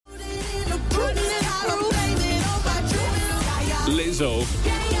so.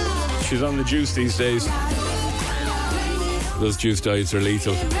 She's on the juice these days. Those juice diets are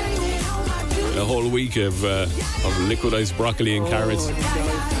lethal. A whole week of liquidized broccoli and carrots.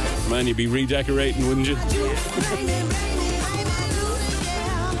 Man, you'd be redecorating, wouldn't you?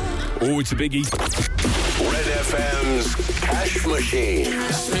 Oh, it's a biggie. Red FM's Cash Machine.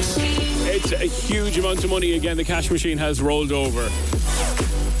 It's a huge amount of money again. The cash machine has rolled over.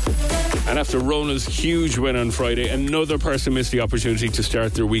 And after Rona's huge win on Friday, another person missed the opportunity to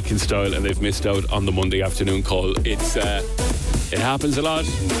start their week in style, and they've missed out on the Monday afternoon call. It happens a lot,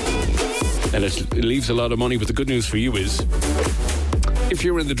 and it leaves a lot of money. But the good news for you is, if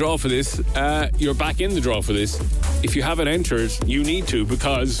you're in the draw for this, you're back in the draw for this. If you haven't entered, you need to,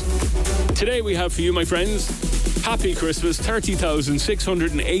 because today we have for you, my friends, happy Christmas.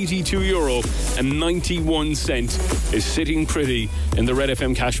 €30,682.91 is sitting pretty in the Red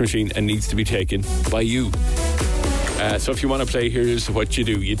FM cash machine and needs to be taken by you. So if you want to play, here's what you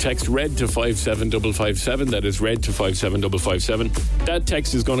do. You text RED to 57557. That is RED to 57557. That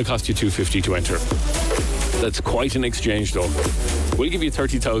text is going to cost you $2.50 to enter. That's quite an exchange, though. We'll give you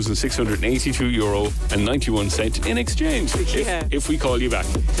 €30,682.91 in exchange if we call you back.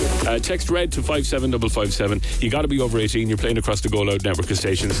 Text RED to 57557. You got to be over 18. You're playing across the Go Loud network of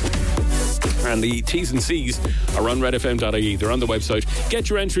stations. And the T's and C's are on redfm.ie. They're on the website.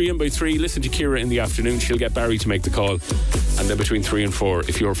 Get your entry in by 3. Listen to Ciara in the afternoon. She'll get Barry to make the call. And then between 3 and 4,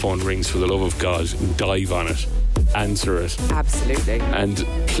 if your phone rings, for the love of God, dive on it. Answer it. Absolutely. And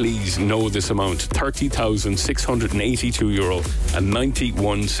please know this amount.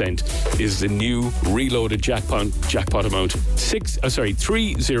 €30,682.91 is the new reloaded jackpot amount.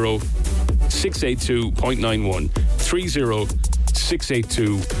 30682.91.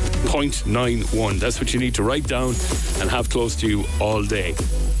 30682.91. That's what you need to write down and have close to you all day.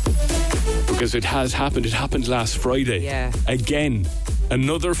 Because it has happened. It happened last Friday. Yeah. Again,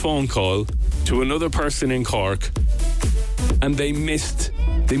 another phone call to another person in Cork, and they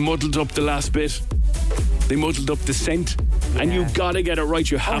muddled up the last bit. They muddled up the cent. Yeah. And you've got to get it right.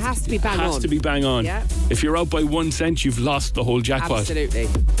 It has to be bang on. Yeah. If you're out by 1 cent, you've lost the whole jackpot. Absolutely.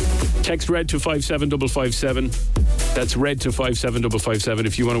 Text RED to 57557. That's RED to 57557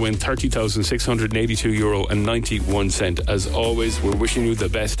 if you want to win €30,682.91. As always, we're wishing you the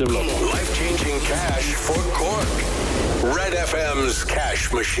best of luck. Life-changing cash for Cork. Red FM's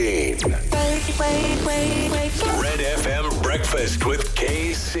Cash Machine. Red FM Breakfast with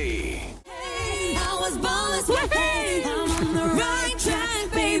KC. I was born this way. I'm on the right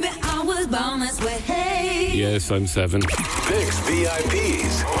track, baby. I was born this way. Yes, I'm 7. Fix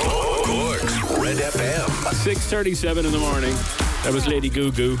VIPs. Cork's Red FM. 6:37 in the morning. That was Lady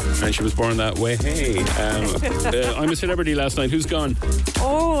Goo Goo, and she was born that way. Hey, I'm a celebrity last night. Who's gone?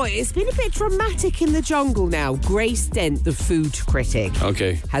 Oh, it's been a bit dramatic in the jungle now. Grace Dent, the food critic,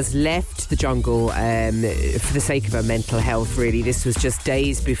 has left the jungle for the sake of her mental health, really. This was just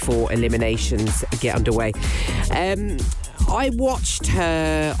days before eliminations get underway. I watched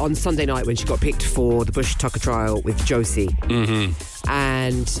her on Sunday night when she got picked for the Bush Tucker trial with Josie. Mm-hmm.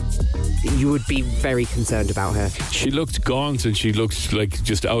 And you would be very concerned about her. She looked gaunt and she looked like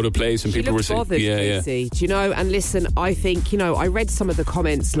just out of place, and people were saying, bothered, yeah. Do you know? And listen, I think, I read some of the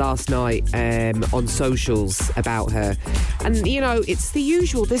comments last night on socials about her, and it's the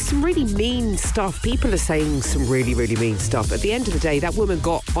usual. There's some really mean stuff. People are saying some really, really mean stuff. At the end of the day, that woman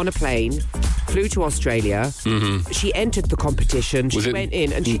got on a plane, flew to Australia. Mm-hmm. She entered the competition. She went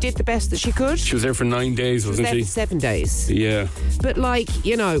in and she did the best that she could. She was there for 9 days, wasn't she? For 7 days. Yeah. But I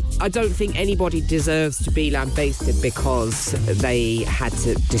don't think anybody deserves to be lambasted because they had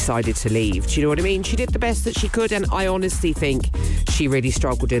decided to leave. Do you know what I mean? She did the best that she could, and I honestly think she really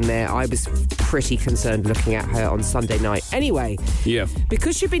struggled in there. I was pretty concerned looking at her on Sunday night. Anyway,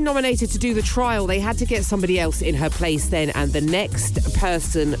 because she'd been nominated to do the trial, they had to get somebody else in her place then, and the next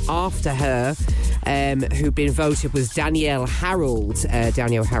person after her who'd been voted was Danielle Harold.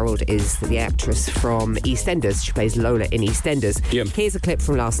 Danielle Harold is the actress from EastEnders. She plays Lola in EastEnders. Here's a clip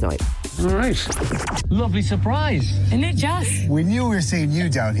from last night. All right. Lovely surprise. Isn't it just? We knew we were seeing you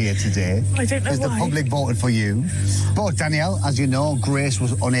down here today. I don't know why. The public voted for you. But Danielle, as you know, Grace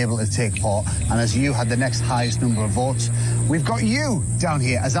was unable to take part, and as you had the next highest number of votes, we've got you down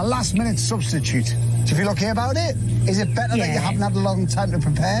here as a last-minute substitute. Do you feel okay about it? Is it better that you haven't had a long time to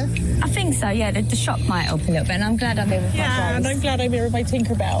prepare? I think so, yeah. The shock might help a little bit, and I'm glad I'm here with my friends. And I'm glad I'm here with my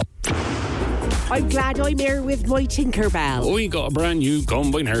Tinkerbell. I'm glad I'm here with my Tinkerbell. Oh, you got a brand new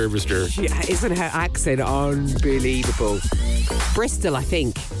combine harvester. Isn't her accent unbelievable? Bristol, I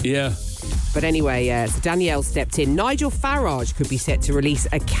think. Yeah. But anyway, so Danielle stepped in. Nigel Farage could be set to release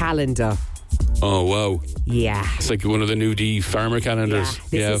a calendar Oh, wow. Yeah. It's like one of the new farmer calendars.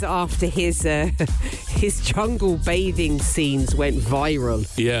 Yeah. This is after his jungle bathing scenes went viral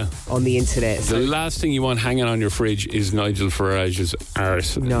on the internet. The last thing you want hanging on your fridge is Nigel Farage's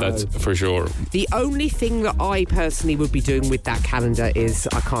arse. No. That's for sure. The only thing that I personally would be doing with that calendar is,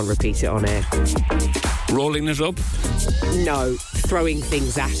 I can't repeat it on air. Rolling it up? No, throwing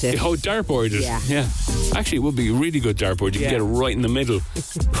things at it. Oh, dartboard. Yeah. Actually, it would be a really good dartboard. You can get it right in the middle.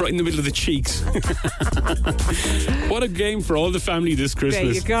 Right in the middle of the cheeks. What a game for all the family this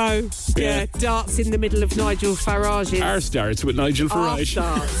Christmas. There you go. Yeah, darts in the middle of Nigel Farage's. Arse darts with Nigel Farage.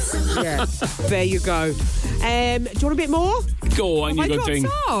 Darts. Yeah. There you go. Do you want a bit more? Go on, you good thing.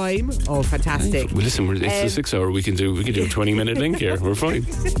 Time? Oh, fantastic. Well, listen, it's a 6 hour. We can do a 20-minute link here. We're fine.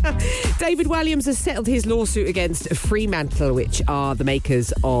 David Walliams has settled his lawsuit against Fremantle, which are the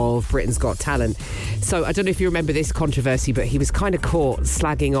makers of Britain's Got Talent. So I don't know if you remember this controversy, but he was kind of caught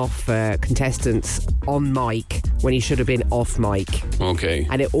slagging off contestants on mic when he should have been off mic. Okay.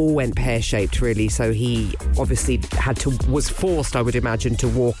 And it all went pear-shaped, really. So he obviously was forced, I would imagine, to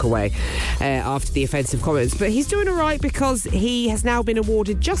walk away after the offensive comments. But he's doing all right because he has now been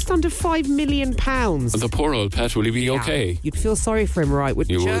awarded just under £5 million. The poor old pet, will he be okay? You'd feel sorry for him, right,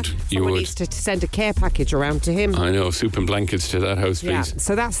 wouldn't you? You would. Someone needs to send a care package around to him. I know, soup and blankets to that house, please. Yeah,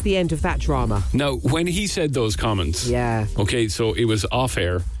 so that's the end of that drama. Now, when he said those comments, okay, so it was off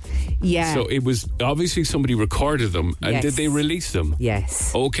air. Yeah. So it was obviously somebody recorded them, and did they release them?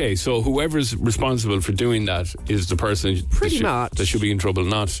 Yes. Okay, so whoever's responsible for doing that is the person that should be in trouble,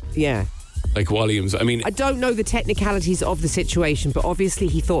 not like Walliams. I mean, I don't know the technicalities of the situation, but obviously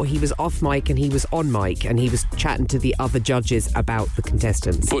he thought he was off mic and he was on mic and he was chatting to the other judges about the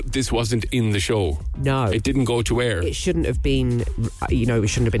contestants. But this wasn't in the show. No. It didn't go to air. It shouldn't have been, it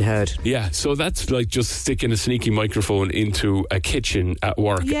shouldn't have been heard. Yeah, so that's like just sticking a sneaky microphone into a kitchen at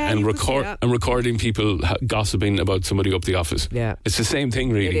work and recording people gossiping about somebody up the office. Yeah. It's the same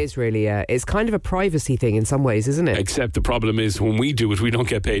thing, really. It is really, it's kind of a privacy thing in some ways, isn't it? Except the problem is when we do it, we don't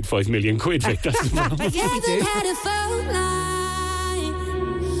get paid 5 million quid. Like, that's the problem.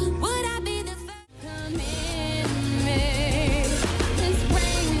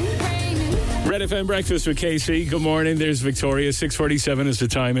 Red FM Breakfast with KC. Good morning. There's Victoria. 6:47 is the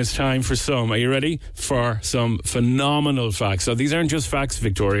time. It's time for some. Are you ready for some phenomenal facts? So these aren't just facts,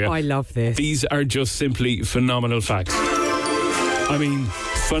 Victoria. I love this. These are just simply phenomenal facts. I mean,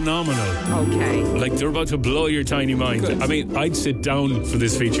 phenomenal. Okay. Like, they're about to blow your tiny mind. Good. I mean, I'd sit down for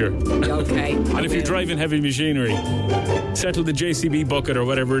this feature. Okay. And if you're driving heavy machinery, settle the JCB bucket or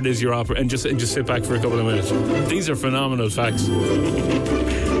whatever it is you're operating, and just sit back for a couple of minutes. These are phenomenal facts.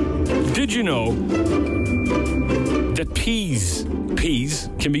 Did you know that peas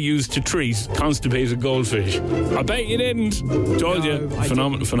can be used to treat constipated goldfish? I bet you didn't. Told you.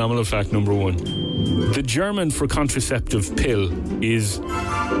 Phenomenal fact number 1. The German for contraceptive pill is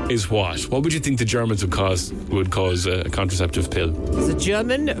what? What would you think the Germans would cause a contraceptive pill? The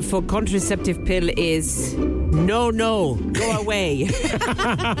German for contraceptive pill is no, go away.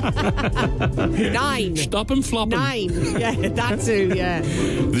 9. Stop and flop 9. Yeah, that too, yeah.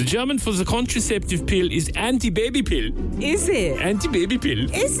 The German for the contraceptive pill is anti-baby pill. Is it? Anti-baby pill.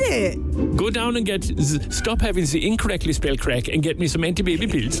 Is it? Go down and stop having the incorrectly spelled crack and get me some anti-baby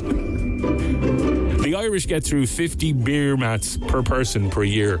pills. The Irish get through 50 beer mats per person per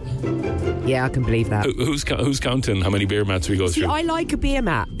year. Yeah, I can believe that. Who's counting how many beer mats we go through? I like a beer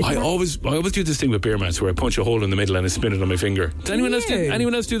mat. I always do this thing with beer mats where I punch a hole in the middle and I spin it on my finger. Does anyone else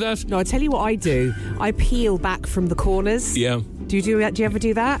do that? No, I tell you what I do. I peel back from the corners. Yeah. Do you ever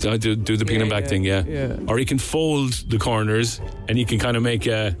do that? I do the peeling back thing, yeah. Or you can fold the corners and you can kind of make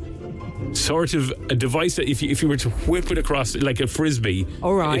a sort of a device that if you were to whip it across like a frisbee,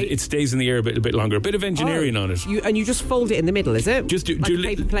 all right, it stays in the air a bit longer. A bit of engineering on it. You just fold it in the middle, is it? Just do a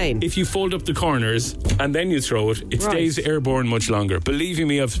paper plane. If you fold up the corners and then you throw it, it stays airborne much longer. Believe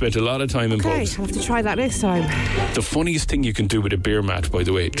me, I've spent a lot of time in pubs. I'll have to try that next time. The funniest thing you can do with a beer mat, by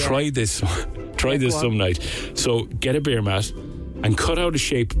the way, try this some night. So get a beer mat and cut out a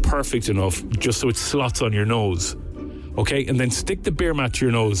shape perfect enough just so it slots on your nose. Okay, and then stick the beer mat to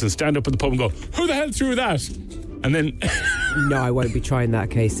your nose and stand up at the pub and go, who the hell threw that? And then... No, I won't be trying that,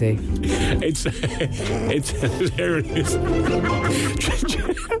 Casey. It's hilarious.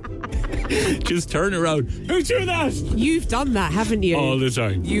 Just turn around. Who threw that? You've done that, haven't you? All the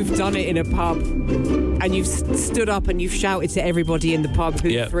time. You've done it in a pub and you've stood up and you've shouted to everybody in the pub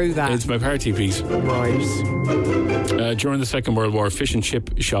who threw that. It's my party piece. Right. During the Second World War, fish and chip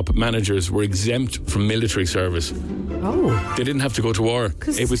shop managers were exempt from military service. Oh. They didn't have to go to war.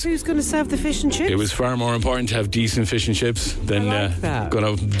 Because who's going to serve the fish and chips? It was far more important to have decent fish and chips than going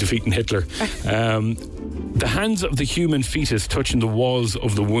out and defeating Hitler. The hands of the human fetus touching the walls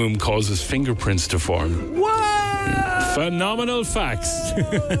of the womb causes fingerprints to form. Whoa! Phenomenal facts.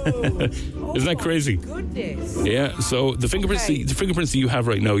 Isn't that crazy? Goodness. Yeah, so the fingerprints that you have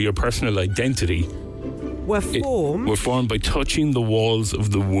right now, your personal identity, were formed by touching the walls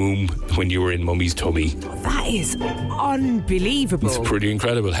of the womb when you were in mummy's tummy. That is unbelievable. It's pretty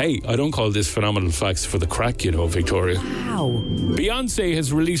incredible. Hey, I don't call this phenomenal facts for the crack, you know, Victoria. Wow. Beyonce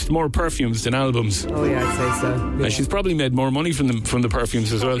has released more perfumes than albums. Oh yeah, I'd say so. Yeah. And she's probably made more money from the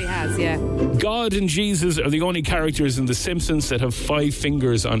perfumes as well. Probably has, yeah. God and Jesus are the only characters in The Simpsons that have 5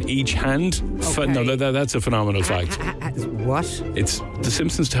 fingers on each hand. Okay. No, that's a phenomenal fact. What? It's The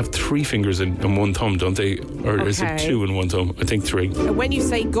Simpsons to have 3 fingers and 1 thumb, don't they? Or is it 2 and 1 thumb? I think 3. When you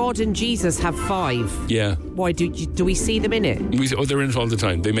say God and Jesus have 5, yeah. Why do we see them in it? They're in it all the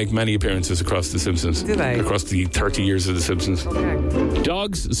time. They make many appearances across The Simpsons. Do they? Across the 30 years of The Simpsons. Okay.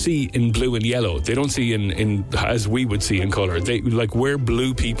 Dogs see in blue and yellow. They don't see in as we would see in colour. We're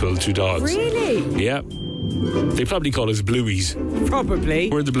blue people to dogs. Really? Yeah. They probably call us blueies. Probably.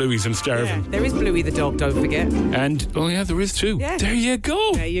 We're the blueies and starving. Yeah. There is Bluey the dog, don't forget. And, oh yeah, there is too. Yeah. There you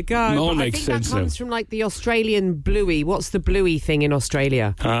go. There you go. All makes sense that comes from the Australian bluey. What's the bluey thing in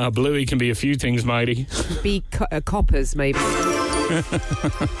Australia? Bluey can be a few things, mighty. Be coppers, maybe.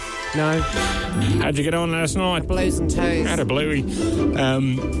 No. How'd you get on last night? Blows and toes. Had a bluey.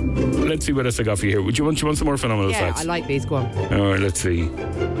 Let's see what else I got for you here. Would you want some more phenomenal facts? Yeah, I like these. Go on. All right, let's see.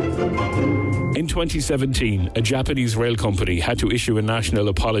 In 2017, a Japanese rail company had to issue a national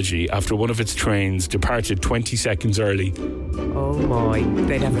apology after one of its trains departed 20 seconds early. Oh my!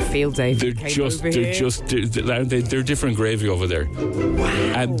 They'd have a field day. They're different gravy over there. Wow!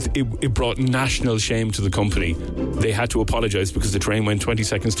 And it brought national shame to the company. They had to apologise because the train went 20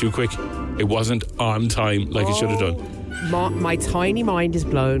 seconds too quick. It wasn't on time like it should have done. My tiny mind is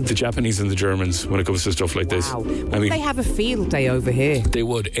blown. The Japanese and the Germans when it comes to stuff like this. Wow. They have a field day over here. They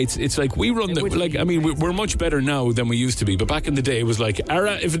would. It's like we run we're much better now than we used to be. But back in the day, it was like,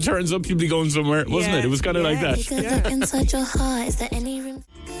 Ara, if it turns up, you'll be going somewhere, wasn't it? It was kind of like that. Inside your heart, is there any room?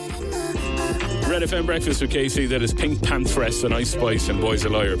 Red FM Breakfast with KC. That is Pink Pantheress and Ice Spice and Boys a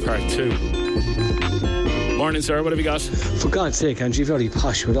Liar Part 2. Morning, sir. What have you got? For God's sake, Angie, you're very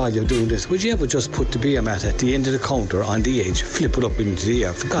posh with all you're doing this. Would you ever just put the beer mat at the end of the counter on the edge, flip it up into the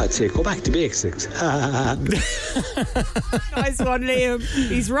air? For God's sake, go back to basics. Nice one, Liam.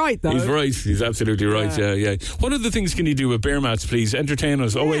 He's right, though. He's right. He's absolutely right. Yeah. What other things can you do with beer mats, please? Entertain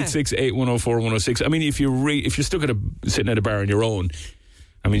us. 086 8104 106. I mean, if you're stuck sitting at a bar on your own,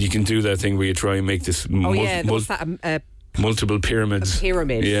 I mean, you can do that thing where you try and make this what's that? Multiple pyramids. A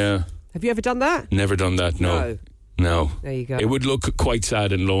pyramid. Yeah. Have you ever done that? Never done that, no. There you go. It would look quite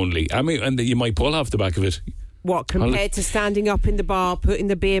sad and lonely. I mean, and you might pull off the back of it. What, compared to standing up in the bar, putting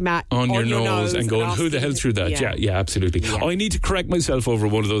the beer mat on your nose and going, who the hell threw that? Yeah, absolutely. Yeah. I need to correct myself over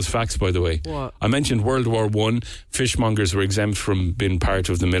one of those facts, by the way. What? I mentioned World War I, fishmongers were exempt from being part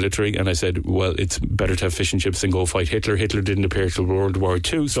of the military, and I said, well, it's better to have fish and chips than go fight Hitler. Hitler didn't appear till World War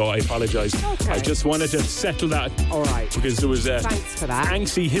II, so I apologise. Okay. I just wanted to settle that. All right. Because there was thanks for that.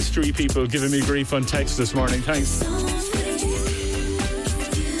 Angsty history people giving me grief on text this morning. Thanks.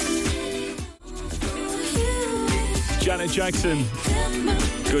 Janet Jackson.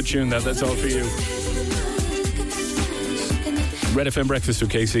 Good tune, that's all for you. Red FM Breakfast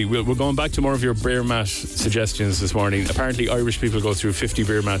with Casey. We're going back to more of your beer mat suggestions this morning. Apparently Irish people go through 50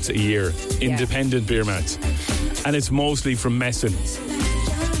 beer mats a year. Independent beer mats. And it's mostly from messing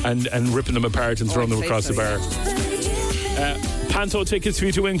and ripping them apart and throwing them across the bar. Panto tickets for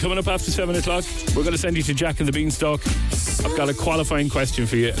you to win coming up after 7 o'clock. We're going to send you to Jack and the Beanstalk. I've got a qualifying question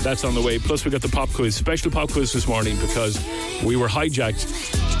for you. That's on the way. Plus, we got the pop quiz. Special pop quiz this morning because we were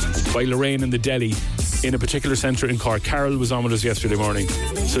hijacked by Lorraine and the Deli in a particular Centra in Cork. Carol was on with us yesterday morning,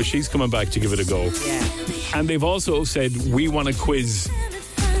 so she's coming back to give it a go. Yeah. And they've also said we want to quiz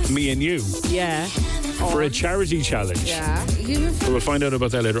me and you. Yeah. For a charity challenge. Yeah. So we'll find out about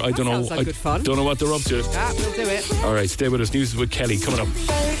that later. I don't know. Sounds like good fun. Don't know what they're up to. Yeah, we'll do it. All right, stay with us. News with Kelly coming up.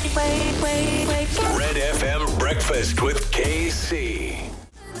 Red FM Breakfast with KC.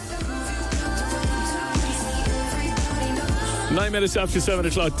 9 minutes after 7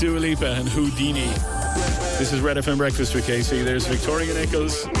 o'clock, Dua Lipa and Houdini. This is Red FM Breakfast with KC. There's Victoria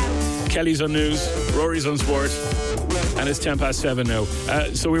Nichols, Kelly's on news, Rory's on sport, and it's 7:10 now.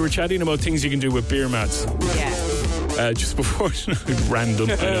 So we were chatting about things you can do with beer mats. Yeah. just before random,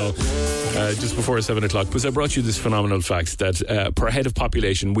 I know. Just before 7 o'clock, because I brought you this phenomenal fact that per head of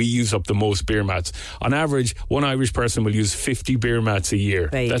population, we use up the most beer mats. On average, one Irish person will use 50 beer mats a year.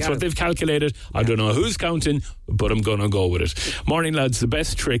 That's what they've calculated. I don't know who's counting, but I'm going to go with it. Morning, lads. The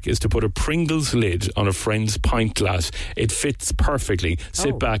best trick is to put a Pringles lid on a friend's pint glass. It fits perfectly.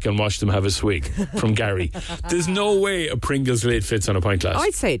 Sit back and watch them have a swig. From Gary. There's no way a Pringles lid fits on a pint glass.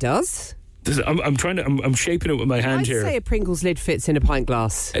 I'd say it does. I'm shaping it with my hand here. I'd say a Pringles lid fits in a pint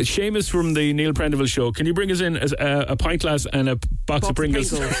glass. Seamus from the Neil Prendeville show, can you bring us in a pint glass and a box of Pringles?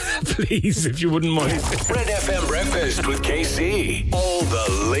 Please, if you wouldn't mind. Red FM Breakfast with KC. All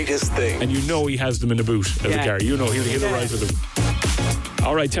the latest things. And you know he has them in a boot of the car. You know he'll arrive with them.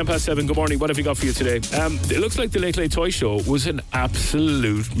 All right, 7:10. Good morning. What have we got for you today? It looks like the Late Late Toy Show was an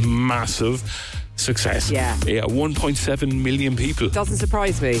absolute massive success. Yeah, 1.7 million people. Doesn't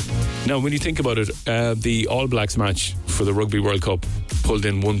surprise me. Now, when you think about it, the All Blacks match for the Rugby World Cup pulled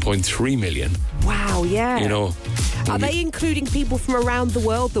in 1.3 million. Wow, yeah. You know, are they including people from around the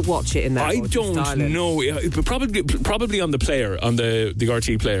world that watch it in that? I don't know. But probably on the player, on the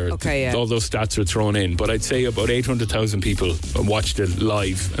RT player. Okay, yeah. All those stats are thrown in, but I'd say about 800,000 people watched it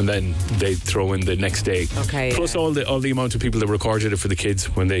live, and then they throw in the next day. Okay. Plus all the amount of people that recorded it for the kids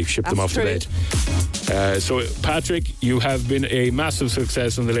when they shipped them off to bed. So, Patrick, you have been a massive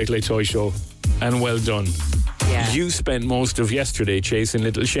success on the Late Late Toy Show, and well done. Yeah. You spent most of yesterday chasing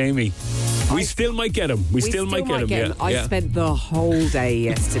little Shamey. We still might get him. We still might get him. Yeah. I spent the whole day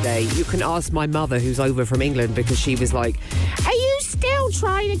yesterday. You can ask my mother, who's over from England, because she was like, "Are you still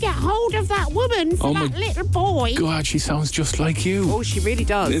trying to get hold of that woman for that little boy?" God, she sounds just like you. Oh, she really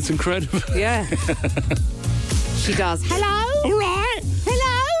does. It's incredible. Yeah. She does. Hello? All right.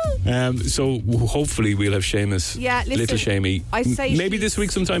 Hello? So hopefully we'll have Seamus, little Shamey. I say maybe this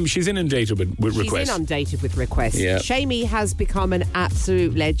week sometime. She's inundated with requests. She's inundated with requests. Yeah. Shamey has become an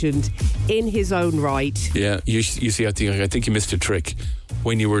absolute legend in his own right. Yeah, you see, I think you missed a trick.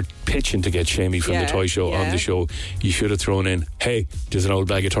 When you were pitching to get Shamey from the toy show on the show, you should have thrown in, "Hey, there's an old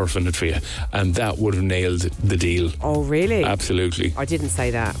bag of turf in it for you," and that would have nailed the deal. Oh, really? Absolutely. I didn't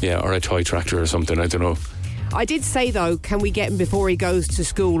say that. Yeah, or a toy tractor or something. I don't know. I did say, though, can we get him before he goes to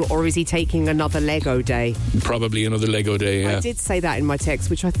school, or is he taking another Lego day? Probably another Lego day, yeah. I did say that in my text,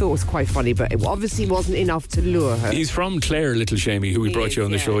 which I thought was quite funny, but it obviously wasn't enough to lure her. He's from Clare, little Shamey, who we brought you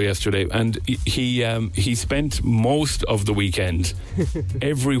on the show yesterday, and he spent most of the weekend,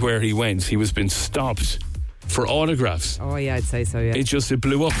 everywhere he went, he was being stopped for autographs. Oh, yeah, I'd say so, yeah. It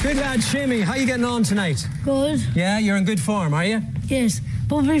blew up. Good lad, Shamey. How you getting on tonight? Good. Yeah, you're in good form, are you? Yes.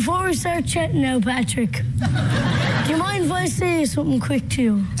 But before we start chatting now, Patrick, do you mind if I say something quick to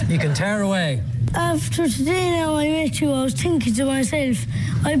you? You can tear away. After today now I met you, I was thinking to myself,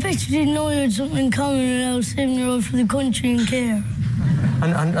 I bet you didn't know you had something in common with our 7-year-old for the country and care.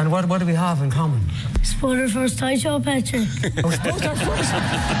 And what do we have in common? Spot our first tie show, Patrick. Spot our first.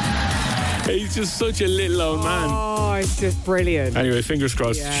 He's just such a little old man. Oh, it's just brilliant. Anyway, fingers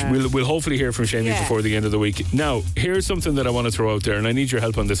crossed. Yeah. We'll hopefully hear from Shamey before the end of the week. Now, here's something that I want to throw out there, and I need your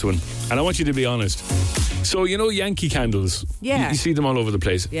help on this one. And I want you to be honest. So, you know Yankee candles? Yeah. You see them all over the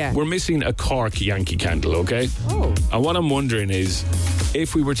place. Yeah. We're missing a Cork Yankee candle, okay? Oh. And what I'm wondering is,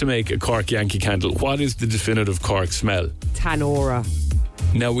 if we were to make a Cork Yankee candle, what is the definitive Cork smell? Tanora.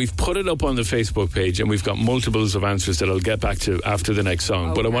 Now, we've put it up on the Facebook page and we've got multiples of answers that I'll get back to after the next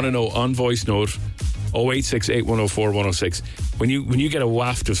song. Okay. But I want to know on voice note 0868 104 106 when you get a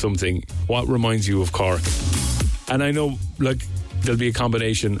waft of something, what reminds you of Cork? And I know, like, there'll be a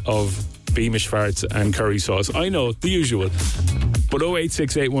combination of Beamish Farts and curry sauce. I know, the usual. But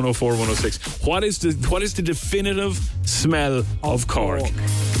 0868 104 106. What is the definitive smell of Cork?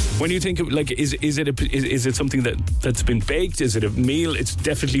 When you think of, like, is it something that's been baked? Is it a meal? It's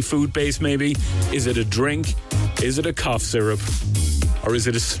definitely food based, maybe. Is it a drink? Is it a cough syrup? Or is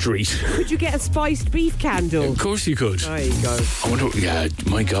it a street? Could you get a spiced beef candle? Of course you could. There you go. I wonder, yeah,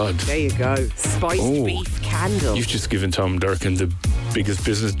 my God. There you go. Spiced beef candle. You've just given Tom Durkin the biggest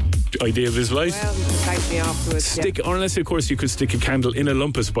business idea of his life. Well, you can thank me afterwards. Or unless, of course, you could stick a candle in a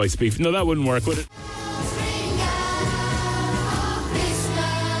lump of spiced beef. No, that wouldn't work, would it?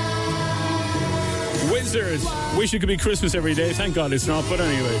 Wizards. Wish it could be Christmas every day. Thank God it's not, but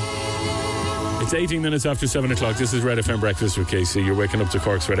anyway. It's 18 minutes after 7 o'clock. This is Red FM Breakfast with KC. You're waking up to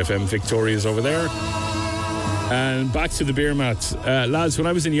Cork's Red FM. Victoria's over there. And back to the beer mats. Lads, when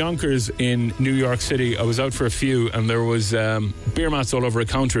I was in Yonkers in New York City, I was out for a few and there was beer mats all over a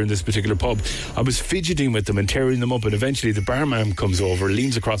counter in this particular pub. I was fidgeting with them and tearing them up, and eventually the barman comes over,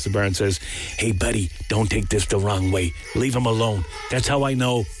 leans across the bar and says, "Hey buddy, don't take this the wrong way. Leave him alone. That's how I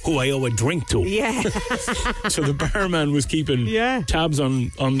know who I owe a drink to." Yeah. So the barman was keeping tabs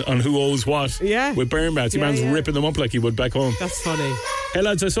on who owes what with beer mats. The man's ripping them up like he would back home. That's funny. Hey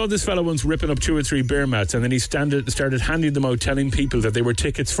lads, I saw this fella once ripping up 2 or 3 beer mats, and then he started handing them out, telling people that they were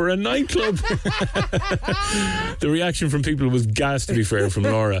tickets for a nightclub. The reaction from people was gas, to be fair, from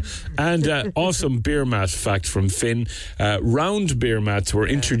Laura. And awesome beer mat fact from Finn. Round beer mats were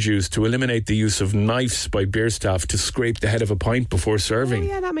introduced to eliminate the use of knives by beer staff to scrape the head of a pint before serving. Oh,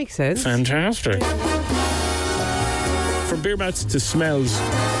 yeah, that makes sense. Fantastic. From beer mats to smells.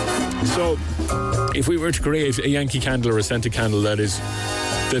 So, if we were to create a Yankee candle or a scented candle that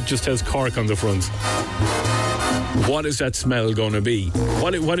just has Cork on the front, what is that smell going to be?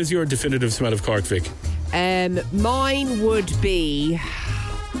 What is your definitive smell of Cork, Vic? Mine would be,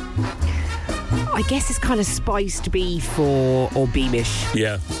 I guess it's kind of spiced beef or Beamish.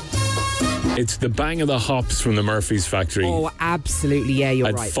 Yeah. It's the bang of the hops from the Murphy's factory. Oh, absolutely, yeah, you're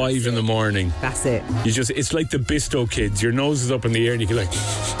right. At 5 in the morning. That's it. It's like the Bisto kids. Your nose is up in the air and you can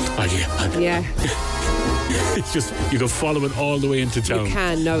yeah. It's just, you can follow it all the way into town. You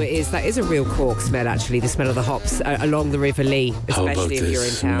can, no, it is. That is a real Cork smell, actually, the smell of the hops along the River Lee, especially if you're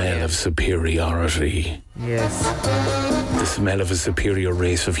in town. The smell of superiority. Yes. The smell of a superior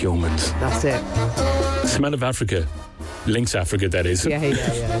race of humans. That's it. Smell of Africa. Lynx Africa, that is. Yeah.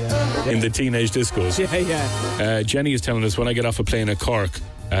 In the teenage discos. Yeah. Jenny is telling us when I get off a plane at Cork,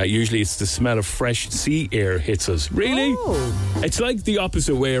 usually it's the smell of fresh sea air hits us. Really? Oh. It's like the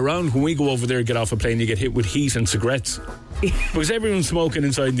opposite way around. When we go over there and get off a plane, you get hit with heat and cigarettes. Because everyone's smoking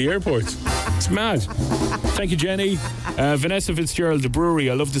inside the airports. It's mad. Thank you, Jenny. Vanessa Fitzgerald, the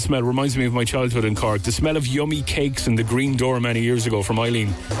brewery. I love the smell. Reminds me of my childhood in Cork. The smell of yummy cakes in the Green Door many years ago from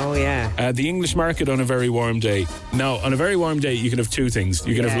Eileen. Oh, yeah. The English market on a very warm day. Now, on a very warm day, you can have 2 things.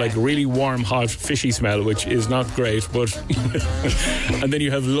 You can have like really warm, hot, fishy smell, which is not great, but... And then you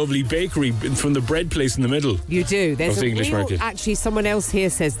have lovely bakery from the bread place in the middle. You do. There's of the English market. Actually, someone else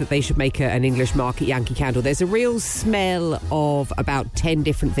here says that they should make an English market Yankee candle. There's a real smell of about 10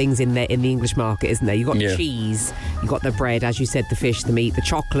 different things in the English market, isn't there? You've got the cheese, you've got the bread, as you said, the fish, the meat, the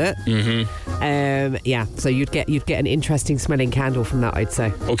chocolate. Mm-hmm. So you'd get an interesting smelling candle from that, I'd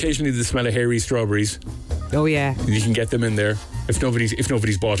say. Occasionally the smell of hairy strawberries. Oh yeah. You can get them in there if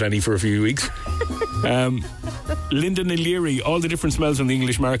nobody's bought any for a few weeks. Linda O'Leary, all the different smells on the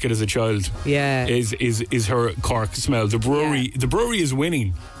English market as a child. Yeah. Is her Cork smell. The brewery is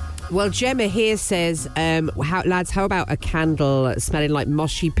winning. Well, Gemma here says, lads, how about a candle smelling like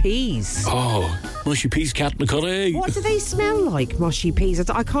mushy peas? Oh, mushy peas, cat in the curry. What do they smell like, mushy peas?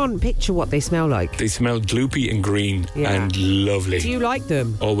 I can't picture what they smell like. They smell gloopy and green and lovely. Do you like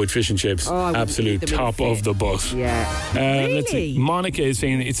them? Oh, with fish and chips. Oh, absolute top of the bus. Yeah. Really? Let's see. Monica is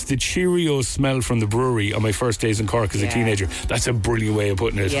saying it's the Cheerios smell from the brewery on my first days in Cork as a teenager. That's a brilliant way of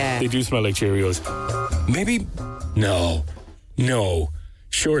putting it. Yeah. They do smell like Cheerios. Maybe... No.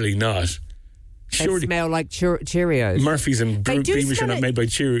 Surely not. They smell like Cheerios. Murphy's and Beamish are not made by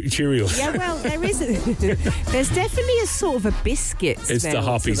Cheerios. Yeah, well, there's definitely a sort of a biscuit smell. It's the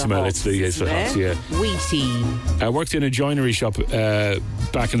hoppy smell. It's the hops, yeah. Wheaty. I worked in a joinery shop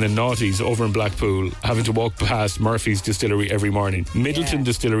back in the noughties over in Blackpool, having to walk past Murphy's distillery every morning. Middleton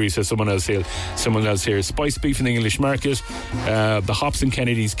Distillery, says someone else here. Spiced beef in the English market. The hops in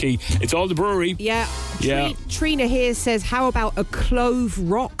Kennedy's Quay. It's all the brewery. Yeah. Trina here says, how about a Clove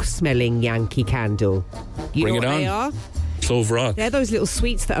Rock smelling Yankee candle? You Bring know it what on. they are? Clove Rock. They're those little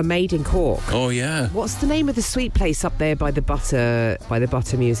sweets that are made in Cork. Oh yeah. What's the name of the sweet place up there by the Butter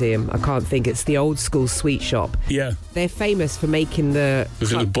Museum? I can't think. It's the old school sweet shop. Yeah. They're famous for making the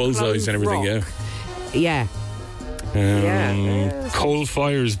little bullseyes and everything. Rock. Yeah. Coal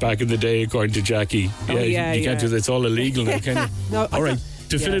fires back in the day, according to Jackie. You can't do that. It's all illegal now, can you? No. All right.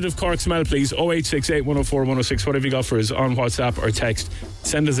 Definitive Cork smell, please. 0868 104 106. Whatever you got for us on WhatsApp or text.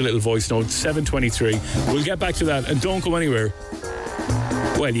 Send us a little voice note. 723. We'll get back to that, and don't go anywhere.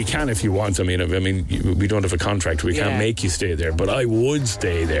 Well, you can if you want. I mean, we don't have a contract. We can't make you stay there, but I would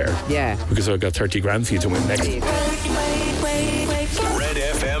stay there. Yeah. Because I've got 30 grand for you to win next. Red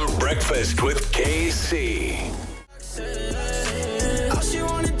FM Breakfast with KC.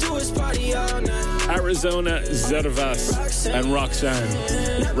 Arizona, Zervas and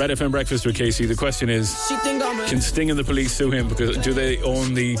Roxanne. Red FM Breakfast with KC. The question is, can Sting and the Police sue him? Because do they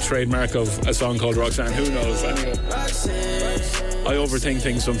own the trademark of a song called Roxanne? Who knows? Anyway. I overthink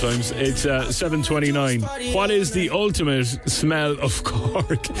things sometimes. It's 7:29. What is the ultimate smell of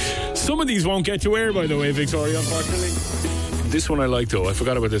Cork? Some of these won't get to air, by the way, Victoria, unfortunately. This one I like, though. I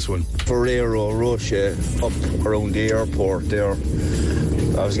forgot about this one. Ferrero Rocher up around the airport there.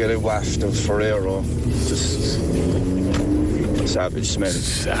 I was getting wafted of Ferrero. Just a savage smell.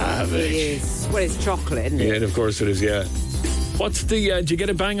 Savage. It is. Well, it's chocolate, isn't it? Yeah, of course it is, yeah. What's the, do you get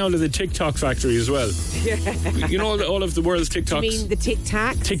a bang out of the TikTok factory as well? Yeah. You know all of the world's TikToks? You mean the Tic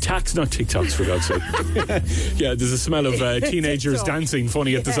Tac? Tic Tacs, not TikToks, for God's sake. Yeah, there's a smell of teenagers dancing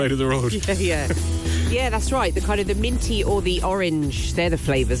funny at the side of the road. Yeah. Yeah, that's right. The kind of the minty or the orange, they're the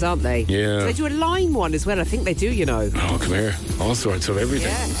flavours, aren't they? Yeah. So they do a lime one as well. I think they do, you know. Oh, come here. All sorts of everything.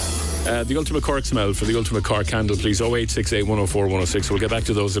 Yeah. The ultimate Cork smell for the ultimate Cork candle, please. 0868 104 106. We'll get back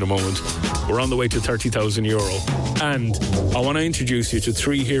to those in a moment. We're on the way to €30,000. And I want to introduce you to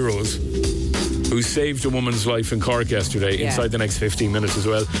 3 heroes who saved a woman's life in Cork yesterday inside the next 15 minutes as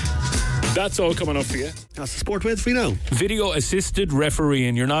well. That's all coming up for you. That's the sport way for you now. Video assisted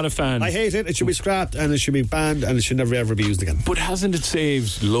refereeing. You're not a fan. I hate it. It should be scrapped and it should be banned and it should never ever be used again. But hasn't it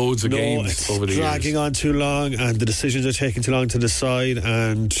saved loads of games over the years? It's dragging on too long and the decisions are taking too long to decide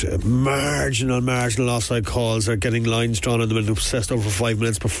and marginal offside calls are getting lines drawn on them and obsessed over 5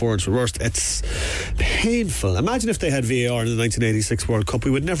 minutes before it's reversed. It's painful. Imagine if they had VAR in the 1986 World Cup.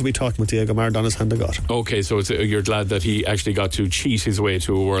 We would never be talking about Diego Maradona's hand of God. Okay, so you're glad that he actually got to cheat his way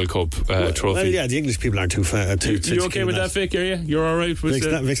to a World Cup trophy. Well, yeah, the English people aren't too you okay with that, Vic? Are you? You're all right with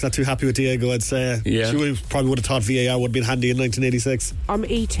Vic's not too happy with Diego, I'd say. Yeah. She probably would have thought VAR would have been handy in 1986. I'm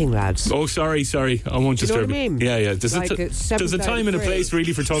eating, lads. Oh, sorry. I won't disturb you. know what I mean? Yeah. There's a time and a place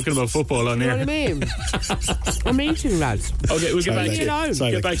really for talking about football on here. You know what I mean? I'm eating, lads. Okay, we'll get back to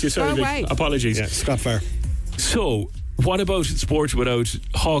you. Get back to you. Sorry, Vic. Apologies. Yeah, Scott Fair. So, what about sport without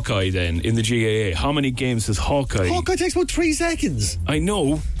Hawkeye then in the GAA? How many games does Hawkeye? Hawkeye takes about 3 seconds. I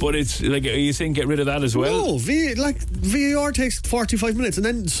know, but it's like, are you saying get rid of that as well? No, VAR takes 45 minutes and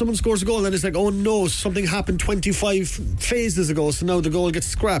then someone scores a goal and then it's like, oh no, something happened 25 phases ago, so now the goal gets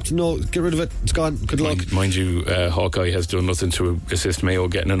scrapped. No, get rid of it. It's gone. Good luck. Mind you, Hawkeye has done nothing to assist Mayo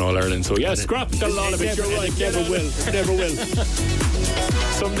getting an All-Ireland, so yeah, scrap the lot of it. You're right. Never will.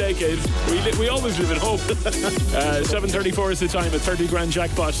 Someday, kids. We always live in hope. 7:34 is the time. A 30 grand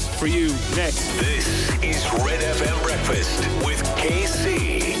jackpot for you next. This is Red FM Breakfast with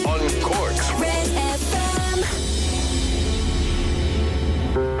KC on Cork's Red FM.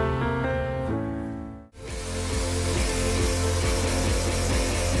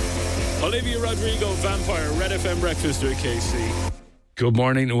 Olivia Rodrigo, Vampire, Red FM Breakfast with KC. Good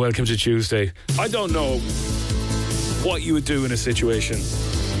morning and welcome to Tuesday. I don't know what you would do in a situation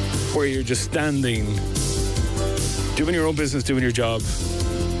where you're just standing, doing your own business, doing your job,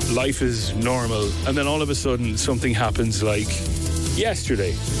 life is normal, and then all of a sudden something happens like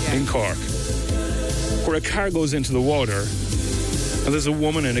yesterday in Cork, where a car goes into the water and there's a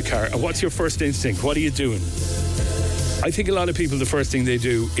woman in a car. What's your first instinct? What are you doing? I think a lot of people, the first thing they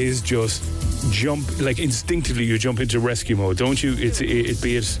do is just jump, like instinctively you jump into rescue mode, don't you?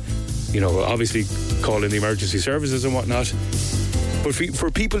 Be it, obviously calling the emergency services and whatnot. But for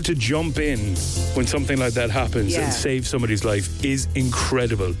people to jump in when something like that happens and save somebody's life is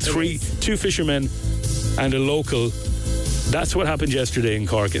incredible. 2 fishermen and a local. That's what happened yesterday in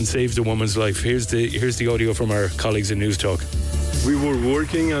Cork and saved a woman's life. Here's the audio from our colleagues in News Talk. We were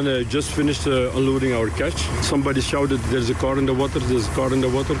working and just finished unloading our catch. Somebody shouted, "There's a car in the water! There's a car in the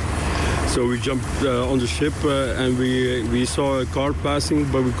water!" So we jumped on the ship and we saw a car passing,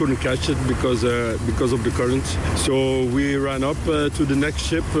 but we couldn't catch it because of the current. So we ran up to the next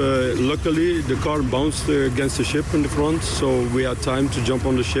ship. Luckily, the car bounced against the ship in the front, so we had time to jump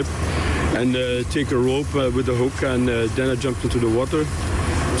on the ship and take a rope with a hook, and then I jumped into the water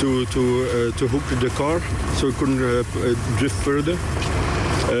to hook the car so it couldn't drift further.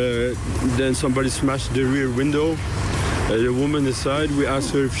 Then somebody smashed the rear window. The woman inside, we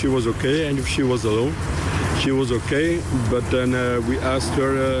asked her if she was okay and if she was alone. She was okay, but then we asked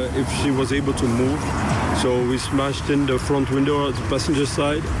her if she was able to move. So we smashed in the front window at the passenger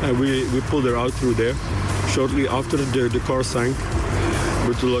side and we pulled her out through there. Shortly after, the car sank.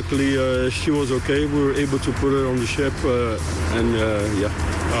 But luckily, she was okay. We were able to put her on the ship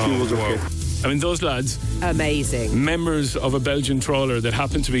she was okay. Wow. I mean, those lads, amazing, members of a Belgian trawler that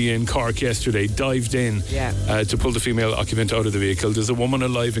happened to be in Cork yesterday, dived in to pull the female occupant out of the vehicle. There's a woman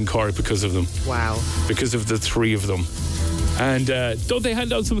alive in Cork because of them. Wow. Because of the 3 of them. And don't they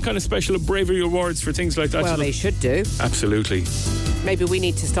hand out some kind of special bravery awards for things like that? Well, they should do. Absolutely. Maybe we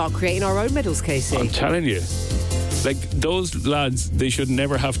need to start creating our own medals, Casey. I'm telling you. Like, those lads, they should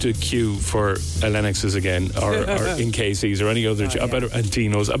never have to queue for Lennoxes again, or in KC's or any other, and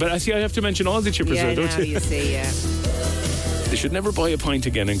Tino's. But I have to mention all the chippers there, don't you? You see, yeah. They should never buy a pint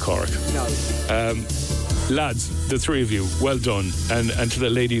again in Cork. No. Lads, the three of you, well done. And to the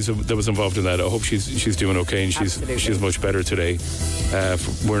ladies that was involved in that, I hope she's doing okay, and she's much better today.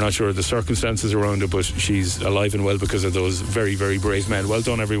 We're not sure of the circumstances around it, but she's alive and well because of those very, very brave men. Well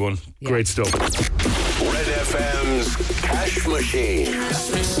done, everyone. Yeah. Great stuff. Red FM's Cash Machine.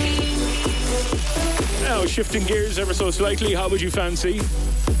 Now, shifting gears ever so slightly, how would you fancy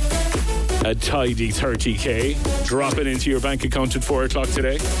a tidy 30k dropping into your bank account at 4 o'clock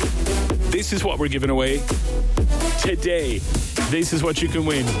today? This is what we're giving away today. This is what you can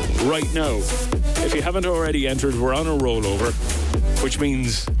win right now. If you haven't already entered, we're on a rollover, which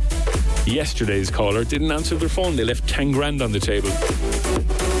means yesterday's caller didn't answer their phone. They left 10 grand on the table.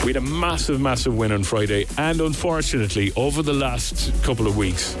 We had a massive, massive win on Friday, and unfortunately, over the last couple of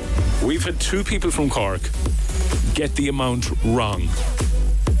weeks, we've had two people from Cork get the amount wrong.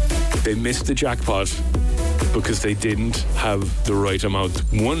 They missed the jackpot because they didn't have the right amount.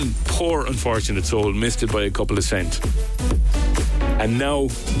 One poor, unfortunate soul missed it by a couple of cents. And now,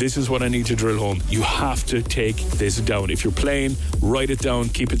 this is what I need to drill home. You have to take this down. If you're playing, write it down,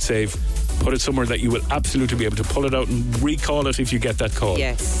 keep it safe, put it somewhere that you will absolutely be able to pull it out and recall it if you get that call.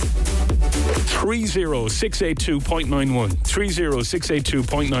 Yes. 30682.91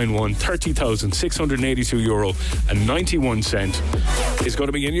 30682.91 30,682 euro and 91 cent is going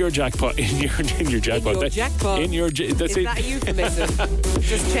to be in your jackpot. In your jackpot. That's is that a euphemism?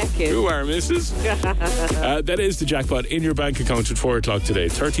 Just checking. Who are Mrs. That is the jackpot in your bank account at 4 o'clock today.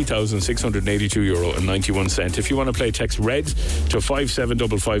 30,682 euro and 91 cent. If you want to play, text RED to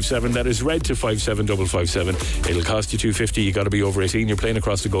 57557. That is RED to 57557. It'll cost you $2.50. You got to be over 18. You're playing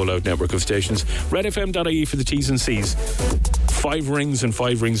across the Go Loud network of stations. redfm.ie for the T's and C's. 5 rings and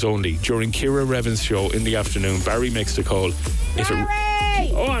 5 rings only. During Ciara Revan's show in the afternoon, Barry makes the call.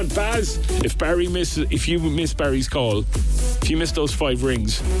 Oh, and Baz, if you miss Barry's call, if you miss those 5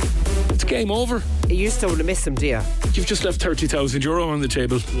 rings, it's game over. You just don't want to miss them, do you? You've just left 30,000 euro on the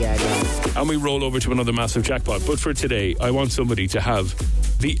table. Yeah, I know. And we roll over to another massive jackpot. But for today, I want somebody to have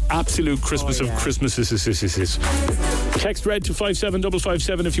the absolute Christmas of Christmases. Text RED to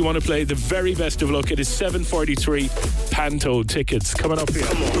 57557 if you want to play. The very best of luck. It is 7:43 Panto tickets coming up here.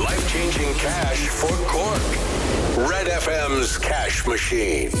 Life-changing cash for Cork. Red FM's Cash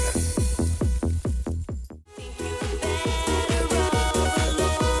Machine.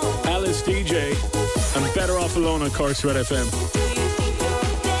 Alice DJ and Better Off Alone on Cork's Red FM.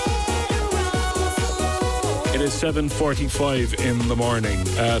 It is 7:45 in the morning.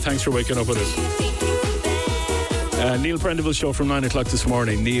 Thanks for waking up with us. Neil Prendeville's show from 9 o'clock this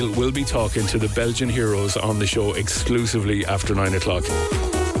morning. Neil will be talking to the Belgian heroes on the show exclusively after 9 o'clock.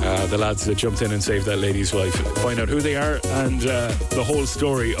 The lads that jumped in and saved that lady's life. Find out who they are and the whole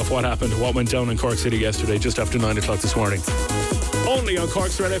story of what happened, what went down in Cork City yesterday, just after 9 o'clock this morning. Only on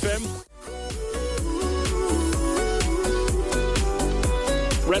Cork's Red FM.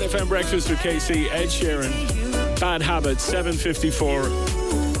 Red FM Breakfast with KC, Ed Sheeran, Bad Habits, 7:54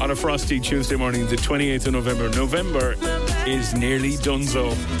 on a frosty Tuesday morning, the 28th of November. November is nearly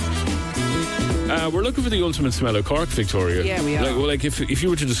donezo. We're looking for the ultimate smell of Cork, Victoria. Yeah, we are. If you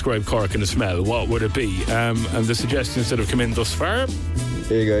were to describe Cork in a smell, what would it be? And the suggestions that have come in thus far?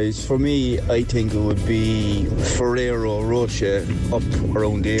 Hey guys, for me, I think it would be Ferrero Rocher up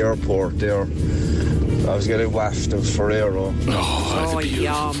around the airport there. I was getting wafted of Ferrero. Oh,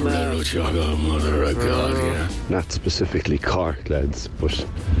 yum. Ferrero chocolate, mother of God, yeah. Not specifically Cork, lads, but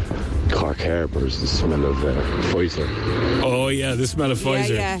Cork Harbour's the smell of Pfizer. Oh, yeah, the smell of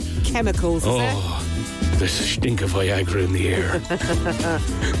Pfizer. Yeah, chemicals, is it? The stink of Viagra in the air.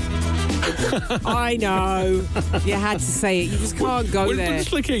 I know. You had to say it. You just can't go there.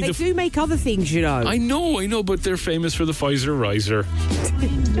 It's like, hey, they do make other things, you know. I know, but they're famous for the Pfizer riser.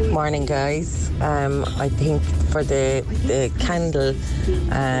 Morning, guys. I think for the candle,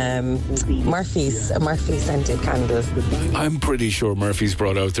 Murphy's, a Murphy scented candle. I'm pretty sure Murphy's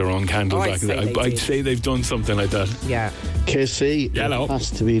brought out their own candle back in the day. I'd say they've done something like that. Yeah. KC, Hello. It has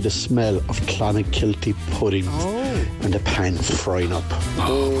to be the smell of Clonakilty pudding and the pan frying up.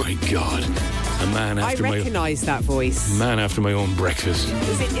 Oh my God. A man after I recognise that voice. Man after my own breakfast.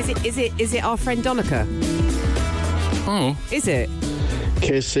 Is it our friend Donica? Oh. Is it?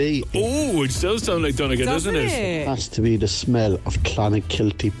 KC. Oh, it does sound like Donegan, doesn't it? It has to be the smell of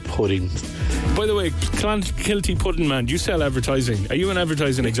Clonakilty pudding By the way, Clonakilty Pudding Man, do you sell advertising? Are you an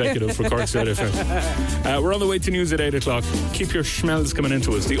advertising executive for Cork Smell FM? We're on the way to news at 8 o'clock. Keep your smells coming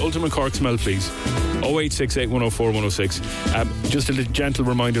into us. The ultimate Cork smell, please. 0868 104 106. Just a gentle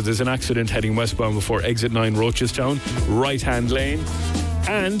reminder, there's an accident heading westbound before exit 9 Rochestown, right-hand lane.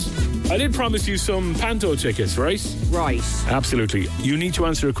 And I did promise you some Panto tickets, right? Right. Absolutely. You need to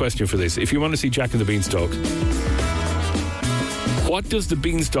answer a question for this. If you want to see Jack and the Beanstalk, what does the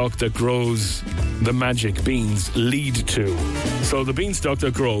beanstalk that grows the magic beans lead to? So the beanstalk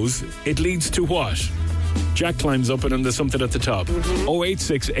that grows, it leads to what? Jack climbs up and then there's something at the top.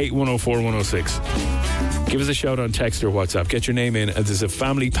 0868 104 106. Give us a shout on text or WhatsApp. Get your name in, and there's a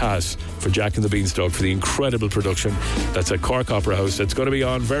family pass for Jack and the Beanstalk for the incredible production that's at Cork Opera House. That's going to be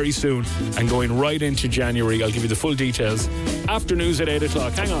on very soon and going right into January. I'll give you the full details after news at 8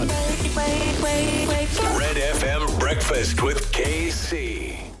 o'clock. Hang on. Red FM Breakfast with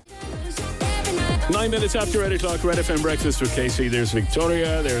KC. 9 minutes after 8 o'clock, Red FM Breakfast with KC. There's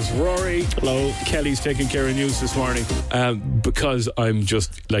Victoria, there's Rory. Hello. Kelly's taking care of news this morning. Because I'm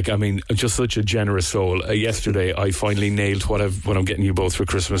just such a generous soul. Yesterday, I finally nailed what I'm getting you both for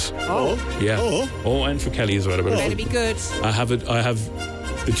Christmas. Oh. Yeah. Oh, and for Kelly as well. Better be good. I have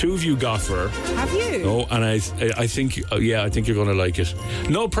the two of you got for her. Have you? Oh, and I think you're going to like it.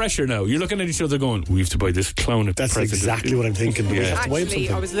 No pressure now. You're looking at each other going, we have to buy this clown at That's present. exactly what I'm thinking. Yeah. We have to buy him Actually,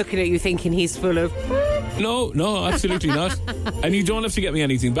 something. I was looking at you thinking he's full of... No, absolutely not. And you don't have to get me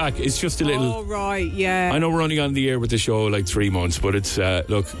anything back. It's just a little... Oh, right, yeah. I know we're only on the air with the show like 3 months, but it's,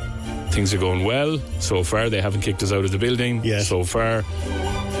 look, things are going well so far. They haven't kicked us out of the building so far.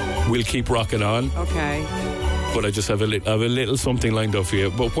 We'll keep rocking on. Okay. But I just have a little something lined up for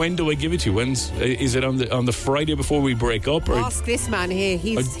you. But when do I give it to you? Is it on the Friday before we break up? Or? Ask this man here.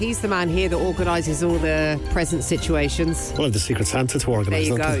 He's the man here that organises all the present situations. Well, the Secret Santa to organise.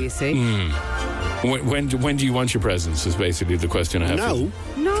 There you go, you see. When do you want your presents is basically the question I have. No.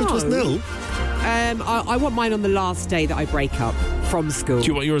 It was no. I want mine on the last day that I break up from school. Do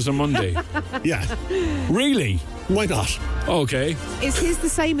you want yours on Monday? Yeah. Really? Why not? Okay. Is his the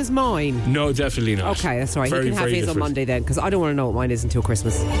same as mine? No, definitely not. Okay, that's all right. Very, he can have very his different. on Monday then, because I don't want to know what mine is until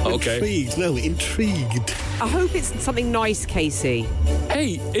Christmas. Okay. Intrigued. I hope it's something nice, Casey.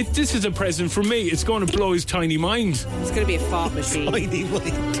 Hey, this is a present for me. It's going to blow his tiny mind. It's going to be a fart machine. Tiny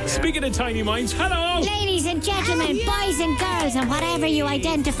mind. Speaking of tiny minds, hello! Ladies and gentlemen, boys and girls, and whatever you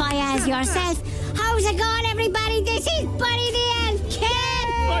identify as yourself, how's it going, everybody? This is Buddy the Elf Kid!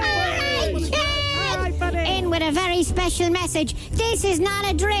 In with a very special message. This is not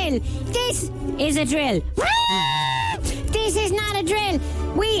a drill. This is a drill. This is not a drill.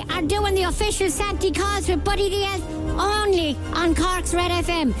 We are doing the official Santa calls with Buddy the Elf only on Cork's Red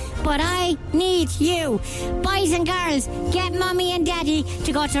FM. But I need you, boys and girls, get mummy and daddy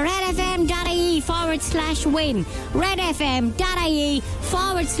to go to redfm.ie/win.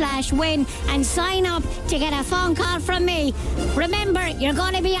 redfm.ie/win and sign up to get a phone call from me. Remember, you're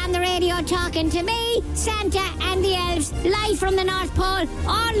going to be on the radio talking to me, Santa and the elves, live from the North Pole,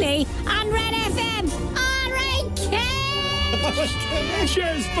 only on Red FM. All right, kids!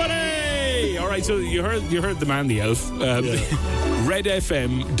 Cheers, buddy! All right, so you heard the man, the elf.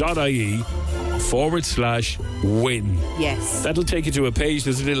 redfm.ie/win. Yes. That'll take you to a page.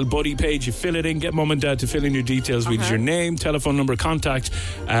 There's a little buddy page. You fill it in, get mum and dad to fill in your details. We need your name, telephone number, contact,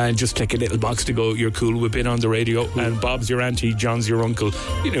 and just click a little box to go, you're cool, we've been on the radio, and Bob's your auntie, John's your uncle.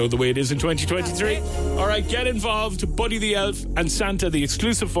 You know the way it is in 2023. All right, get involved. Buddy the Elf and Santa, the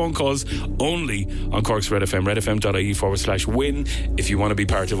exclusive phone calls only on Cork's Red FM. redfm.ie/win if you want to be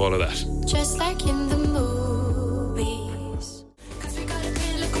part of all of that. Just like in the movies.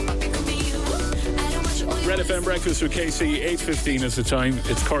 Red FM Breakfast with KC, 8:15 is the time.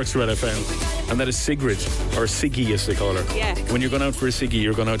 It's Cork's Red FM. And that is Sigrid, or Siggy as they call her. Yeah. When you're going out for a Siggy,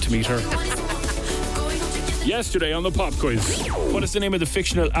 you're going out to meet her. Yesterday on the pop quiz, what is the name of the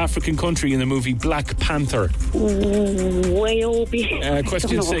fictional African country in the movie Black Panther?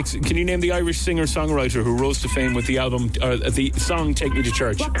 Question 6. Can you name the Irish singer-songwriter who rose to fame with the song Take Me to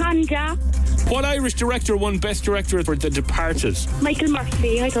Church? Wakanda. What Irish director won Best Director for The Departed? Michael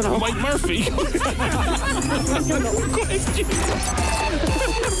Murphy, I don't know. Mike Murphy?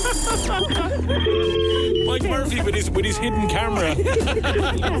 Mike Murphy with his hidden camera.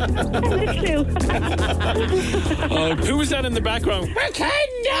 Who was that in the background?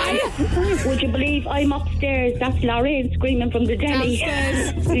 Would you believe I'm upstairs? That's Lorraine screaming from the deli.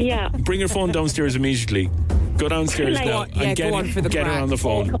 Yeah. Bring your phone downstairs immediately. Go downstairs now and get her on the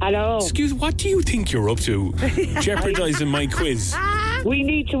phone. Hello. Excuse, what do you think you're up to? Jeopardising my quiz. We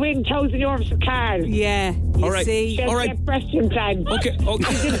need to win €1,000 for Carl. Yeah. All right. Just All right. get breast implant. Okay.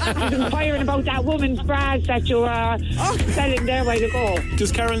 She's inquiring about that woman's bras that you are selling there a while ago.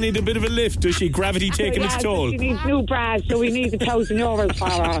 Does Carol need a bit of a lift? Does she? Gravity taking its toll? She needs new bras, so we need €1,000 for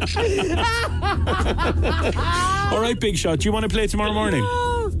her. All right, Big Shot. Do you want to play tomorrow morning?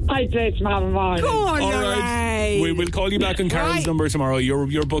 I play tomorrow morning. Go on, All right. We will call you back on Carol's number tomorrow.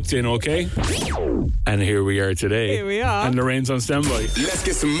 You're booked in, okay? And here we are today. Here we are. And Lorraine's on standby. Let's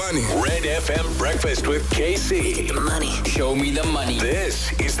get some money. Red FM Breakfast with KC. Money. Show me the money.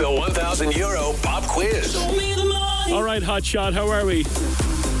 This is the €1,000 pop quiz. Show me the money. All right, Hot Shot. How are we?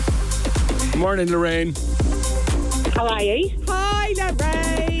 Morning, Lorraine. How are you? Hi,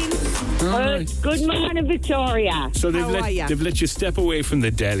 Lorraine. Good morning, Victoria. So they've let you step away from the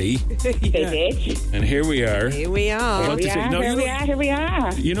deli. They did. And here we are. Here we are. Here we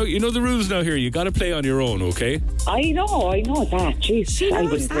are. You know the rules now here. You got to play on your own, okay? I know that. Jeez, I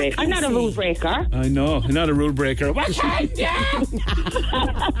wouldn't break. I'm not a rule breaker. I know. You're not a rule breaker.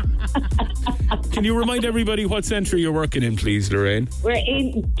 Can you remind everybody what Centra you're working in, please, Lorraine? We're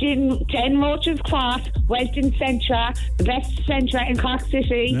in 10 Roaches Cross, Western Centra, the best Centra in Cork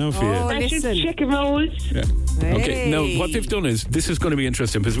City. Now for you. Freshest chicken rolls. Yeah. Okay, now what they've done is, this is going to be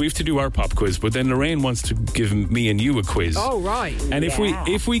interesting because we have to do our pop quiz, but then Lorraine wants to give me and you a quiz. Oh, right. And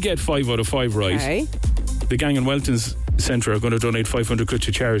if we get 5 out of 5 right, the gang in Welton's Centra are going to donate 500 quid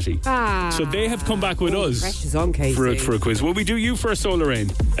to charity. So they have come back with us pressure's on, Casey. for a quiz. Will we do you first, so Lorraine?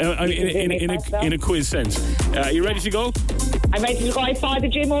 In a quiz sense. Are you ready to go? I'm ready to go. I saw the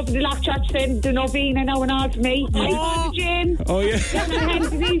gym over the Lock Church then the novena now and all for me. I saw the gym. Oh yeah. Get my hands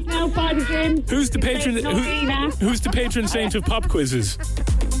to these now for the gym. Who's the patron? Who's the patron saint of pop quizzes?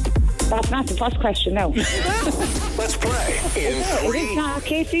 That's not the first question, no. Let's play in 3,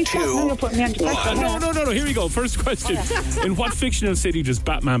 Casey, 2, you're putting me on the question. No. Here we go. First question. In what fictional city does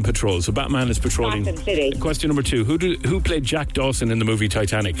Batman patrol? So Batman is patrolling. Gotham City. Question number 2. Who played Jack Dawson in the movie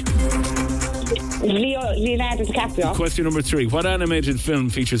Titanic? Leonardo DiCaprio. Question number 3. What animated film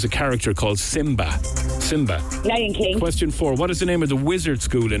features a character called Simba? Lion King. Question 4. What is the name of the wizard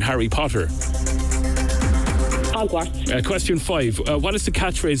school in Harry Potter? Hogwarts. Question 5. What is the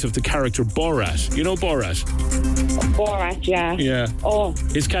catchphrase of the character Borat? You know Borat? Borat, yeah. Yeah. Oh.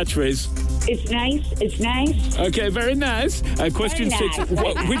 His catchphrase? It's nice. Okay, very nice. Question 6.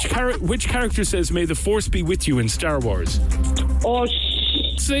 Which character says, "May the Force be with you" in Star Wars? Oh,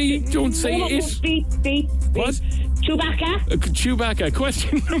 don't say it. Beep. What? Chewbacca.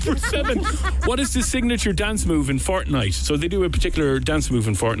 Question number 7. What is the signature dance move in Fortnite? So they do a particular dance move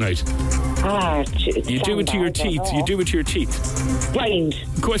in Fortnite. You do it to your teeth. Grind.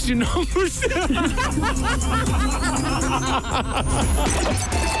 Question number 7.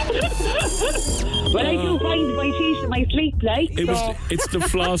 Well, I do grind my teeth in my sleep, like. It's the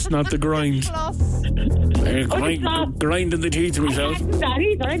floss, not the grind. Grinding the teeth to myself. Not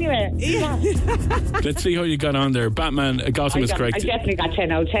either, anyway. Let's see how you got on there. Batman, Gotham is correct. I definitely got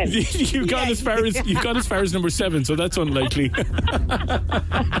 10 out of 10. you got as far as number 7, so that's unlikely.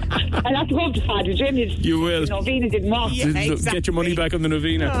 I'll have to go up to Father Jim. You will. The novena didn't work. Yeah, exactly. Get your money back on the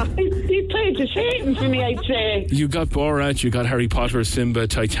novena. He played the Satan for me, I'd say. You got Borat, you got Harry Potter, Simba,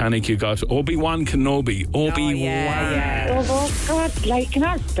 Titanic, you got Obi-Wan Kenobi. Obi-Wan. Yeah. Oh, God, like an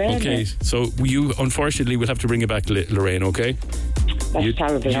art. Okay, so you unfortunately will have to bring it back, Lorraine, okay? That's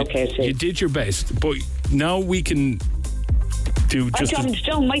terrible, okay, see. You did your best, but now we can do just... I dumbed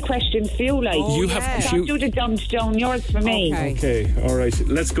down my questions for you, like. You have to do the dumbed down yours for me. Okay, all right,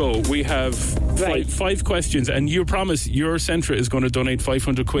 let's go. We have five questions, and you promise your Centra is going to donate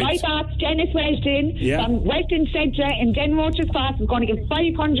 500 quid. My boss, Dennis Welton, Yeah. from Welton Centra in Denroach's Cross, is going to give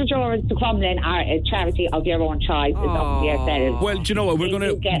 €500 to Crumlin, a charity of your own choice. It's up to yourselves. Well, do you know what? We're going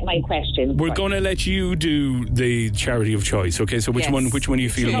to get my questions. We're going to let you do the charity of choice. Okay, so which one you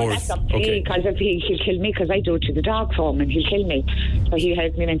feel more? That's up to me, because if he'll kill me, because I do it to the dog home, and he'll kill me. So he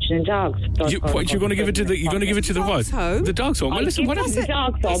heard me mentioning dogs. You're going to give it to the? You're going to give it to the what? The dog's home. Well, listen, what is it? The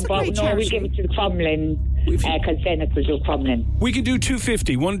dog's home, but no, we'll give it to the Crumlin, because Dennis will do Crumlin. We can do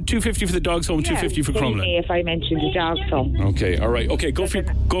 250. 250 for the dog's home, 250 for Crumlin. If I mention the dog's home. Okay, all right. Okay, go for your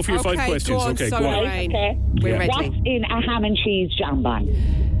 5 questions. Go go on. Okay. We're ready. What's in a ham and cheese jambon?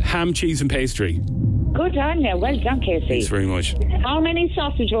 Ham, cheese, and pastry. Good on you. Well done, Casey. Thanks very much. How many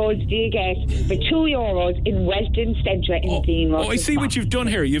sausage rolls do you get for €2 in Welton Centra in Dean Road? Oh, I see what you've done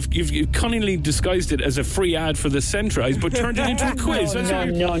here. You've cunningly disguised it as a free ad for the Centra, but turned it into a quiz.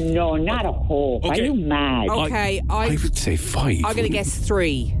 No, not a hope. Okay. Are you mad? Okay, I would say 5. I'm going to guess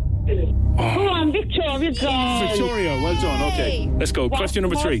 3. Go on, Victoria, go. Victoria, well done. Okay, let's go. Question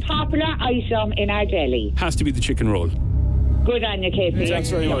number 3. What's the most popular item in our deli? Has to be the chicken roll. Good on you, Casey. Thanks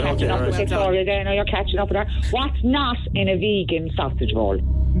very much. You're catching up with Victoria there. Now you're catching up with her. What's not in a vegan sausage roll?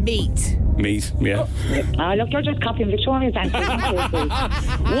 Meat. Meat, yeah. Look, you're just copying Victoria's answer.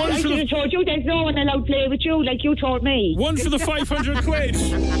 I should have told you there's no one allowed to play with you like you told me. One for the 500 quid.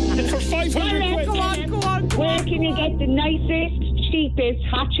 For 500 quid. Go on. Where can you get the nicest, cheapest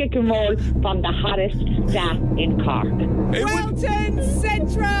hot chicken roll from the hottest staff in Cork? Wilton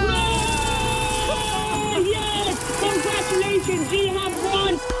Centra. Oh, yes! Congratulations, you have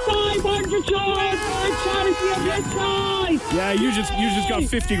won 500 euros for a charity of your choice. Yeah, you just got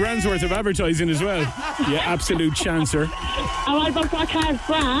 50 grand's worth of advertising as well. Yeah, absolute chancer. And what about that card's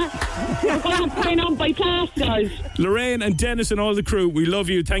brat? You're going to have to sign on by plasters. Lorraine and Dennis and all the crew, we love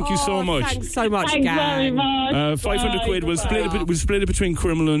you. Thank you so much. Thanks so much, Thanks gang. very much. 500 quid. We'll split it between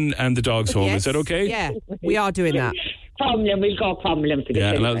Crumlin and the Dog's Home. Yes. Is that okay? Yeah, we are doing that. Crumlin, we'll go Crumlin for the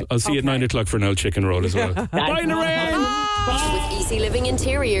Yeah, and I'll see you at 9 o'clock for an old chicken roll as well. Bye, Lorraine! With Easy Living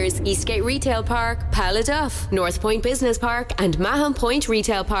Interiors, Eastgate Retail Park, Paladuff, North Point Business Park, and Mahon Point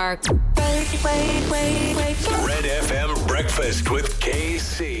Retail Park. Red FM Breakfast with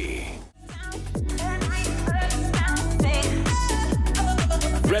KC.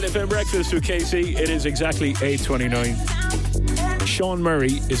 Red FM Breakfast with KC. It is exactly 8:29. Sean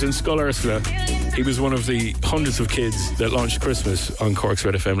Murray is in Scull Ursula. He was one of the hundreds of kids that launched Christmas on Cork's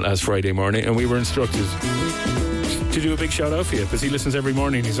Red FM last Friday morning, and we were instructed to do a big shout out for you because he listens every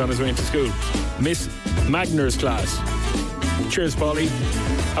morning. He's on his way into school. Miss Magner's class. Cheers, Polly.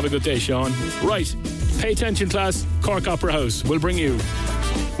 Have a good day, Sean. Right, pay attention, class. Cork Opera House will bring you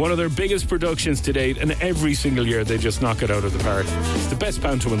one of their biggest productions to date, and every single year they just knock it out of the park. It's the best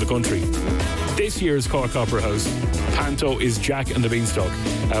panto in the country. This year's Cork Opera House panto is Jack and the Beanstalk.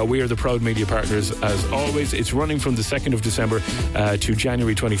 We are the proud media partners as always. It's running from the 2nd of December to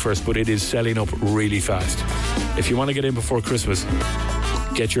January 21st, but it is selling up really fast. If you want to get in before Christmas,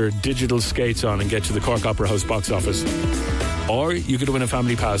 get your digital skates on and get to the Cork Opera House box office. Or you could win a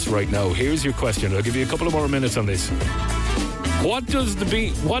family pass right now. Here's your question. I'll give you a couple of more minutes on this. What does the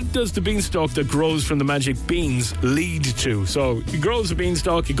beanstalk that grows from the magic beans lead to? So it grows a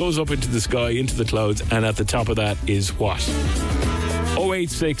beanstalk, it goes up into the sky, into the clouds, and at the top of that is what?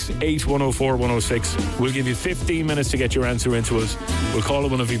 086 8104 106. We'll give you 15 minutes to get your answer into us. We'll call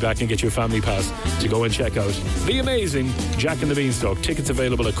one of you back and get you a family pass to go and check out the amazing Jack and the Beanstalk. Tickets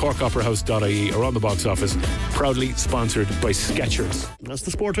available at corkoperahouse.ie or on the box office. Proudly sponsored by Skechers. That's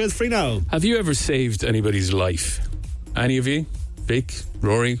the sport with free now. Have you ever saved anybody's life? Any of you? Vic?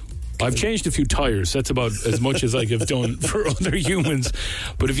 Rory? I've changed a few tyres. That's about as much as I have done for other humans.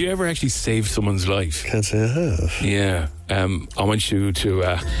 But have you ever actually saved someone's life? Can't say I have. Yeah. I want you to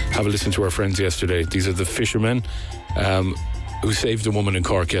have a listen to our friends yesterday. These are the fishermen who saved a woman in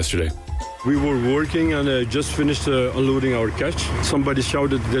Cork yesterday. We were working and just finished unloading our catch. Somebody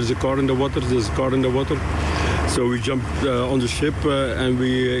shouted, "There's a car in the water, there's a car in the water." So we jumped on the ship and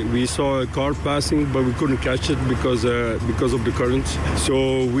we saw a car passing, but we couldn't catch it because of the current.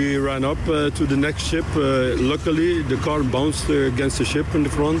 So we ran up to the next ship. Luckily, the car bounced against the ship in the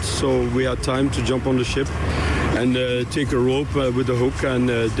front, so we had time to jump on the ship and take a rope with a hook, and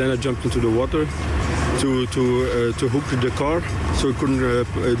then I jumped into the water to hook the car so it couldn't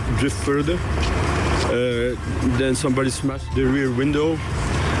drift further. Then somebody smashed the rear window.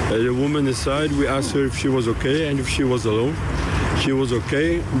 The woman inside, we asked her if she was okay and if she was alone. She was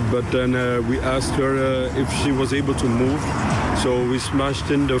okay, but then we asked her if she was able to move. So we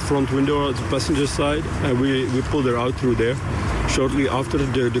smashed in the front window at the passenger side and we pulled her out through there. Shortly after,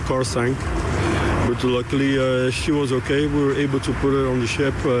 the car sank. But luckily, she was okay. We were able to put her on the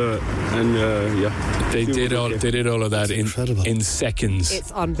ship, and They did all of that in seconds.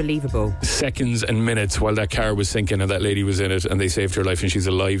 It's unbelievable. Seconds and minutes while that car was sinking and that lady was in it, and they saved her life, and she's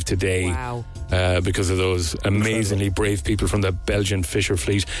alive today. Wow. Because of those amazingly brave people from the Belgian Fisher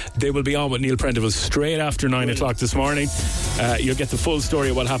fleet. They will be on with Neil Prendeville straight after 9 o'clock this morning. You'll get the full story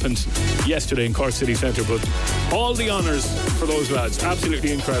of what happened yesterday in Cork City Centre, but all the honours for those lads.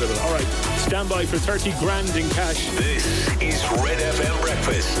 Absolutely incredible. All right, stand by for 30 grand in cash. This is Red FM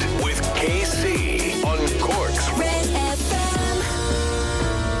Breakfast with KC on Cork's Red FM.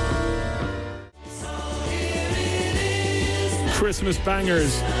 Christmas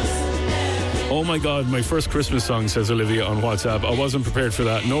bangers. Oh my God, my first Christmas song, says Olivia on WhatsApp. I wasn't prepared for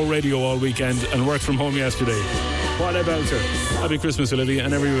that. No radio all weekend and worked from home yesterday. What about her? Happy Christmas, Olivia,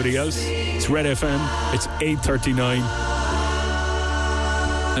 and everybody else. It's Red FM. It's 8:39.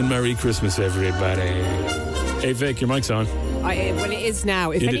 And Merry Christmas, everybody. Hey, Vic, your mic's on. Well, it is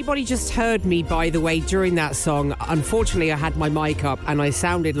now. If anybody just heard me, by the way, during that song, unfortunately I had my mic up and I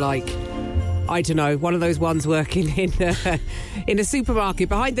sounded like I don't know, one of those ones working in a supermarket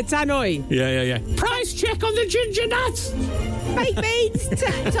behind the tannoy. Yeah. Price check on the ginger nuts. Baked beans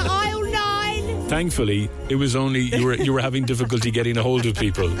to aisle 9. Thankfully, it was only you were having difficulty getting a hold of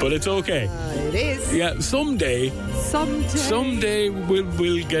people, but it's okay. It is. Yeah, someday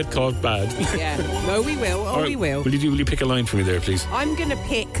we'll get caught bad. Yeah, no, we will. Oh, we will. Will you pick a line for me there, please? I'm going to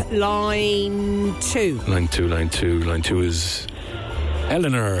pick line 2. Line 2 is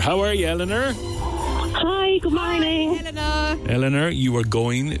Eleanor. How are you, Eleanor? Hi, good morning. Hi, Eleanor, you are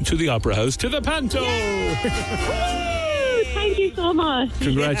going to the Opera House to the Panto. Thank you so much.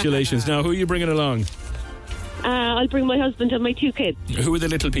 Congratulations. Now, who are you bringing along? I'll bring my husband and my 2 kids. Who are the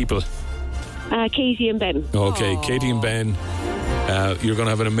little people? Katie and Ben. Okay, Katie and Ben. You're going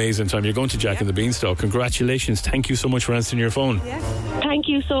to have an amazing time. You're going to Jack and the Beanstalk. Congratulations. Thank you so much for answering your phone. Yeah. Thank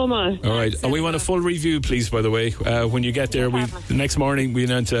you so much. All right. And we want a full review, please, by the way. When you get there, the next morning, we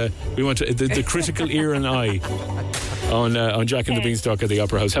want the critical ear and eye on Jack and the Beanstalk at the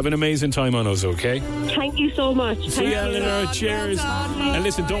Opera House. Have an amazing time on us, okay? Thank you so much. See you, Eleanor. Cheers. And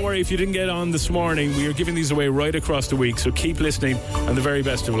listen, don't worry if you didn't get on this morning. We are giving these away right across the week, so keep listening and the very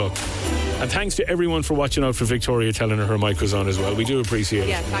best of luck. And thanks to everyone for watching out for Victoria telling her mic was on as well. We do appreciate it.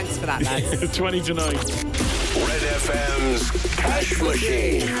 Yeah, thanks for that, lads. 20 to 9. Red FM's Cash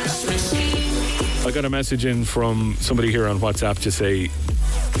Machine. I got a message in from somebody here on WhatsApp to say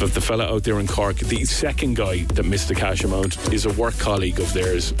that the fella out there in Cork, the second guy that missed the cash amount, is a work colleague of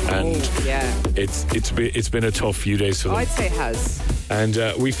theirs, and it's been a tough few days for them. I'd say it has. And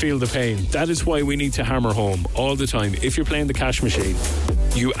we feel the pain. That is why we need to hammer home all the time. If you're playing the cash machine,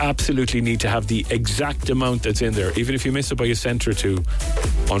 you absolutely need to have the exact amount that's in there. Even if you miss it by a cent or two,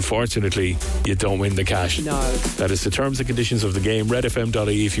 unfortunately, you don't win the cash. No. That is the terms and conditions of the game.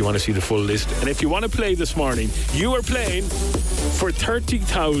 redfm.ie if you want to see the full list. And if you want to play this morning, you are playing for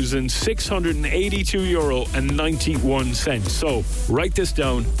 €30,682.91. So write this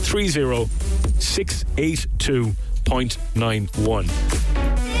down, 30,682.91.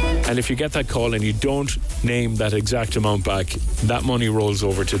 And if you get that call and you don't name that exact amount back, that money rolls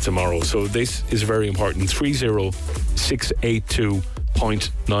over to tomorrow. So this is very important.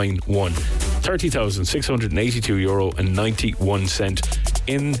 30,682.91. €30,682.91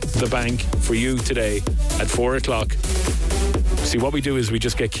 in the bank for you today at 4 o'clock. See, what we do is we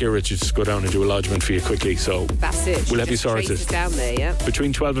just get Ciara to just go down and do a lodgement for you quickly. So that's it. We'll have you sorted. Down there, yeah.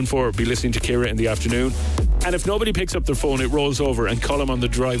 Between 12 and 4, be listening to Ciara in the afternoon. And if nobody picks up their phone, it rolls over, and call them on the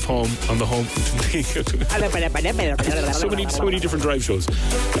drive home, on the home. so many different drive shows.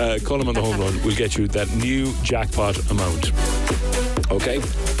 Call them on the home run. We'll get you that new jackpot amount. Okay?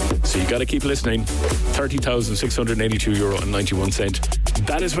 So you got to keep listening. €30,682.91.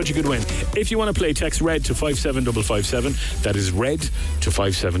 That is what you could win. If you want to play, text RED to 57557. That is RED to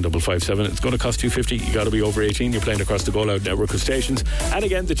 57557. It's going to cost $2.50. You got to be over 18. You're playing across the Go Loud network of stations. And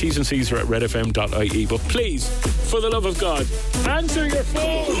again, the T's and C's are at redfm.ie. But please, for the love of God, answer your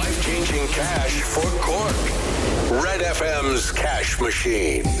phone. Life-changing cash for Cork. Red FM's Cash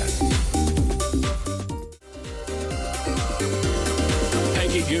Machine.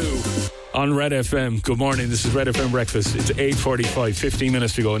 Peggy Goo on Red FM. Good morning. This is Red FM Breakfast. It's 8:45, 15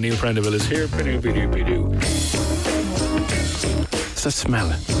 minutes to go. Neil Prendeville is here. What's that smell?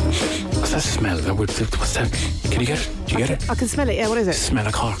 What's that smell? What's that? Can you get it? Do you get it? I can smell it, yeah. What is it? Smell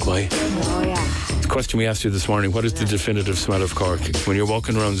of Cork, why? Oh, yeah. The question we asked you this morning, what is the definitive smell of Cork? When you're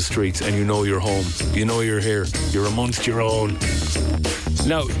walking around the streets and you know you're home, you know you're here, you're amongst your own.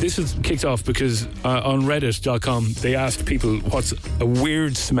 Now, this is kicked off because on reddit.com they asked people what's a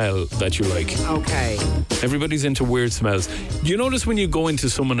weird smell that you like. Okay. Everybody's into weird smells. You notice when you go into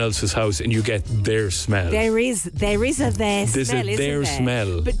someone else's house and you get their smell. There is a their smell, There's a their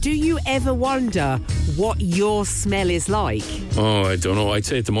smell. But do you ever wonder what your smell is like? Oh, I don't know. I'd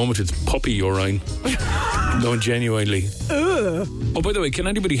say at the moment it's puppy urine. No, genuinely. Ugh. Oh, by the way, can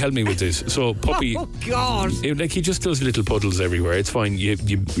anybody help me with this? So, puppy... Oh, God. He just does little puddles everywhere. It's fine.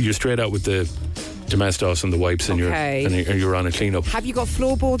 You're straight out with the domestos and the wipes and you're on a clean-up. Have you got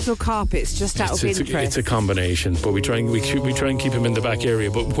floorboards or carpets, just out of interest? It's a combination, but we try and keep him in the back area.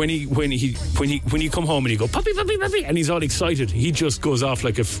 But when you come home and you go, puppy, puppy, puppy, and he's all excited, he just goes off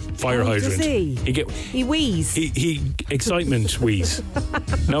like a fire hydrant. Does he? He wheeze. He excitement wheeze.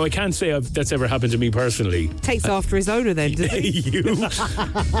 Now, I can't say that's ever happened to me personally. Takes after his owner then, does he?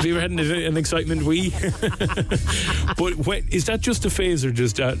 Have you ever had an excitement wee? But is that just a phase, or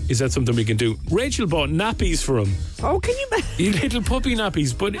is that something we can do? Rachel bought nappies for him. Oh, can you? Little puppy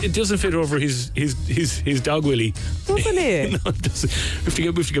nappies, but it doesn't fit over his dog willy. Doesn't it? No, it doesn't. We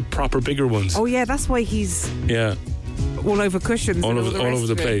have to get proper bigger ones. Oh yeah, that's why he's. Yeah. all over cushions, all over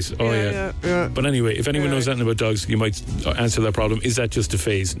the place. Oh yeah. But anyway, if anyone knows anything about dogs, you might answer that problem. Is that just a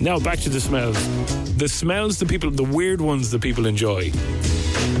phase? Now back to the smells. The smells the weird ones that people enjoy.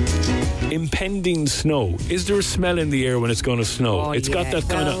 Impending snow. Is there a smell in the air when it's going to snow? It's got that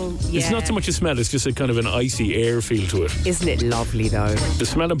kind of... It's not so much a smell, it's just a kind of an icy air feel to it. Isn't it lovely, though? The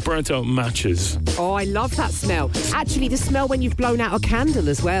smell of burnt out matches. Oh, I love that smell. Actually, the smell when you've blown out a candle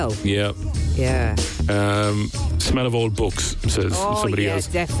as well. Yeah. Yeah. Smell of old books, says somebody else.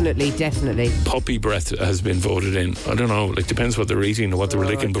 Definitely. Puppy breath has been voted in. I don't know. Like, depends what they're eating or what they're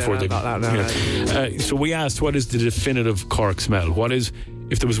licking before they... So we asked, what is the definitive Cork smell? What is...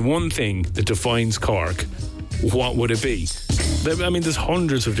 If there was one thing that defines Cork, what would it be? I mean, there's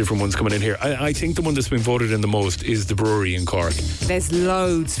hundreds of different ones coming in here. I think the one that's been voted in the most is the brewery in Cork. There's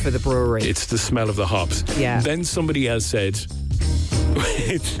loads for the brewery. It's the smell of the hops. Yeah. Then somebody else said...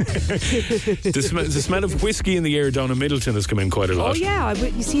 the smell of whiskey in the air down in Middleton has come in quite a lot. Oh yeah, I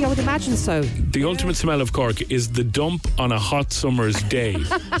would imagine so. The ultimate smell of Cork is the dump on a hot summer's day.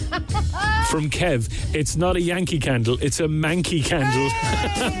 From Kev, it's not a Yankee candle, it's a manky candle.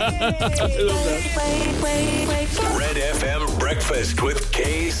 I love that. Red FM Breakfast with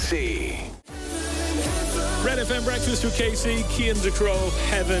KC. Red FM Breakfast with KC, Cian DeCrow,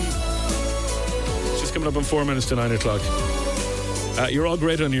 Heaven. Just coming up in 4 minutes to 9 o'clock. You're all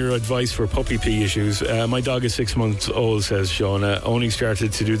great on your advice for puppy pee issues. My dog is 6 months old, says Shauna. Only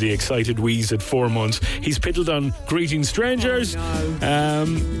started to do the excited wheeze at 4 months. He's piddled on greeting strangers. Oh, no.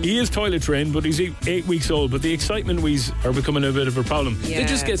 He is toilet trained, but he's 8 weeks old. But the excitement wheeze are becoming a bit of a problem. Yeah. They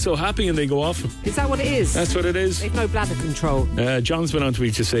just get so happy and they go off. Is that what it is? That's what it is. They've no bladder control. John's been on to me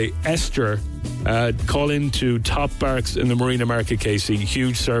to say, Esther, call in to Top Barks in the Marina Market, Casey.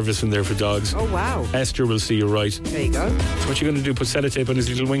 Huge service in there for dogs. Oh, wow. Esther will see you right. There you go. So what you going to do? Put sellotape on his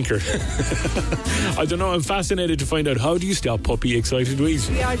little winker? I don't know. I'm fascinated to find out, how do you stop puppy excited wheeze?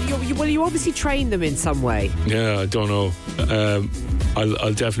 Yeah, you obviously train them in some way. Yeah, I don't know.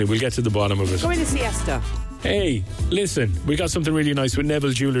 I'll definitely, we'll get to the bottom of it. Go in and see Esther. Hey, listen, we got something really nice with Neville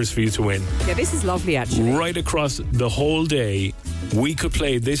Jewellers for you to win. Yeah, this is lovely, actually. Right across the whole day, we could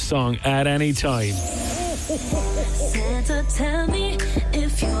play this song at any time. Santa, tell me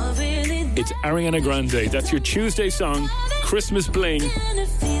if you're really... It's Ariana Grande. That's your Tuesday song, Christmas Bling,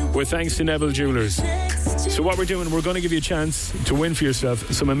 with thanks to Neville Jewellers. So what we're doing, we're going to give you a chance to win for yourself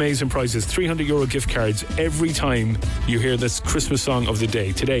some amazing prizes. €300 gift cards every time you hear this Christmas song of the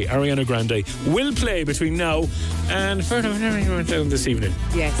day. Today, Ariana Grande will play between now and this evening.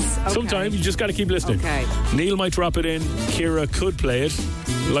 Yes. Okay. Sometime, you just got to keep listening. Okay. Neil might drop it in. Ciara could play it.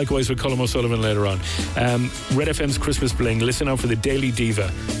 Likewise with Colm O'Sullivan later on. Red FM's Christmas Bling. Listen out for the Daily Diva.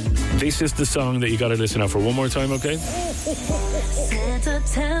 This is the song that you got to listen out for. One more time, okay? Santa,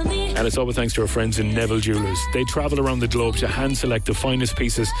 tell me. And it's all with thanks to our friends in Neville Jewellers. They travel around the globe to hand select the finest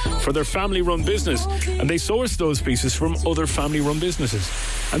pieces for their family-run business. And they source those pieces from other family-run businesses.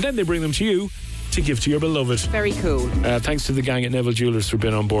 And then they bring them to you to give to your beloved. Very cool. Thanks to the gang at Neville Jewellers for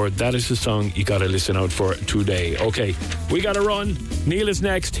being on board. That is the song you got to listen out for today. Okay, we got to run. Neil is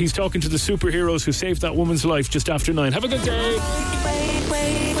next. He's talking to the superheroes who saved that woman's life just after 9. Have a good day.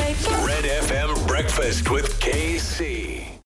 Red FM Breakfast with KC.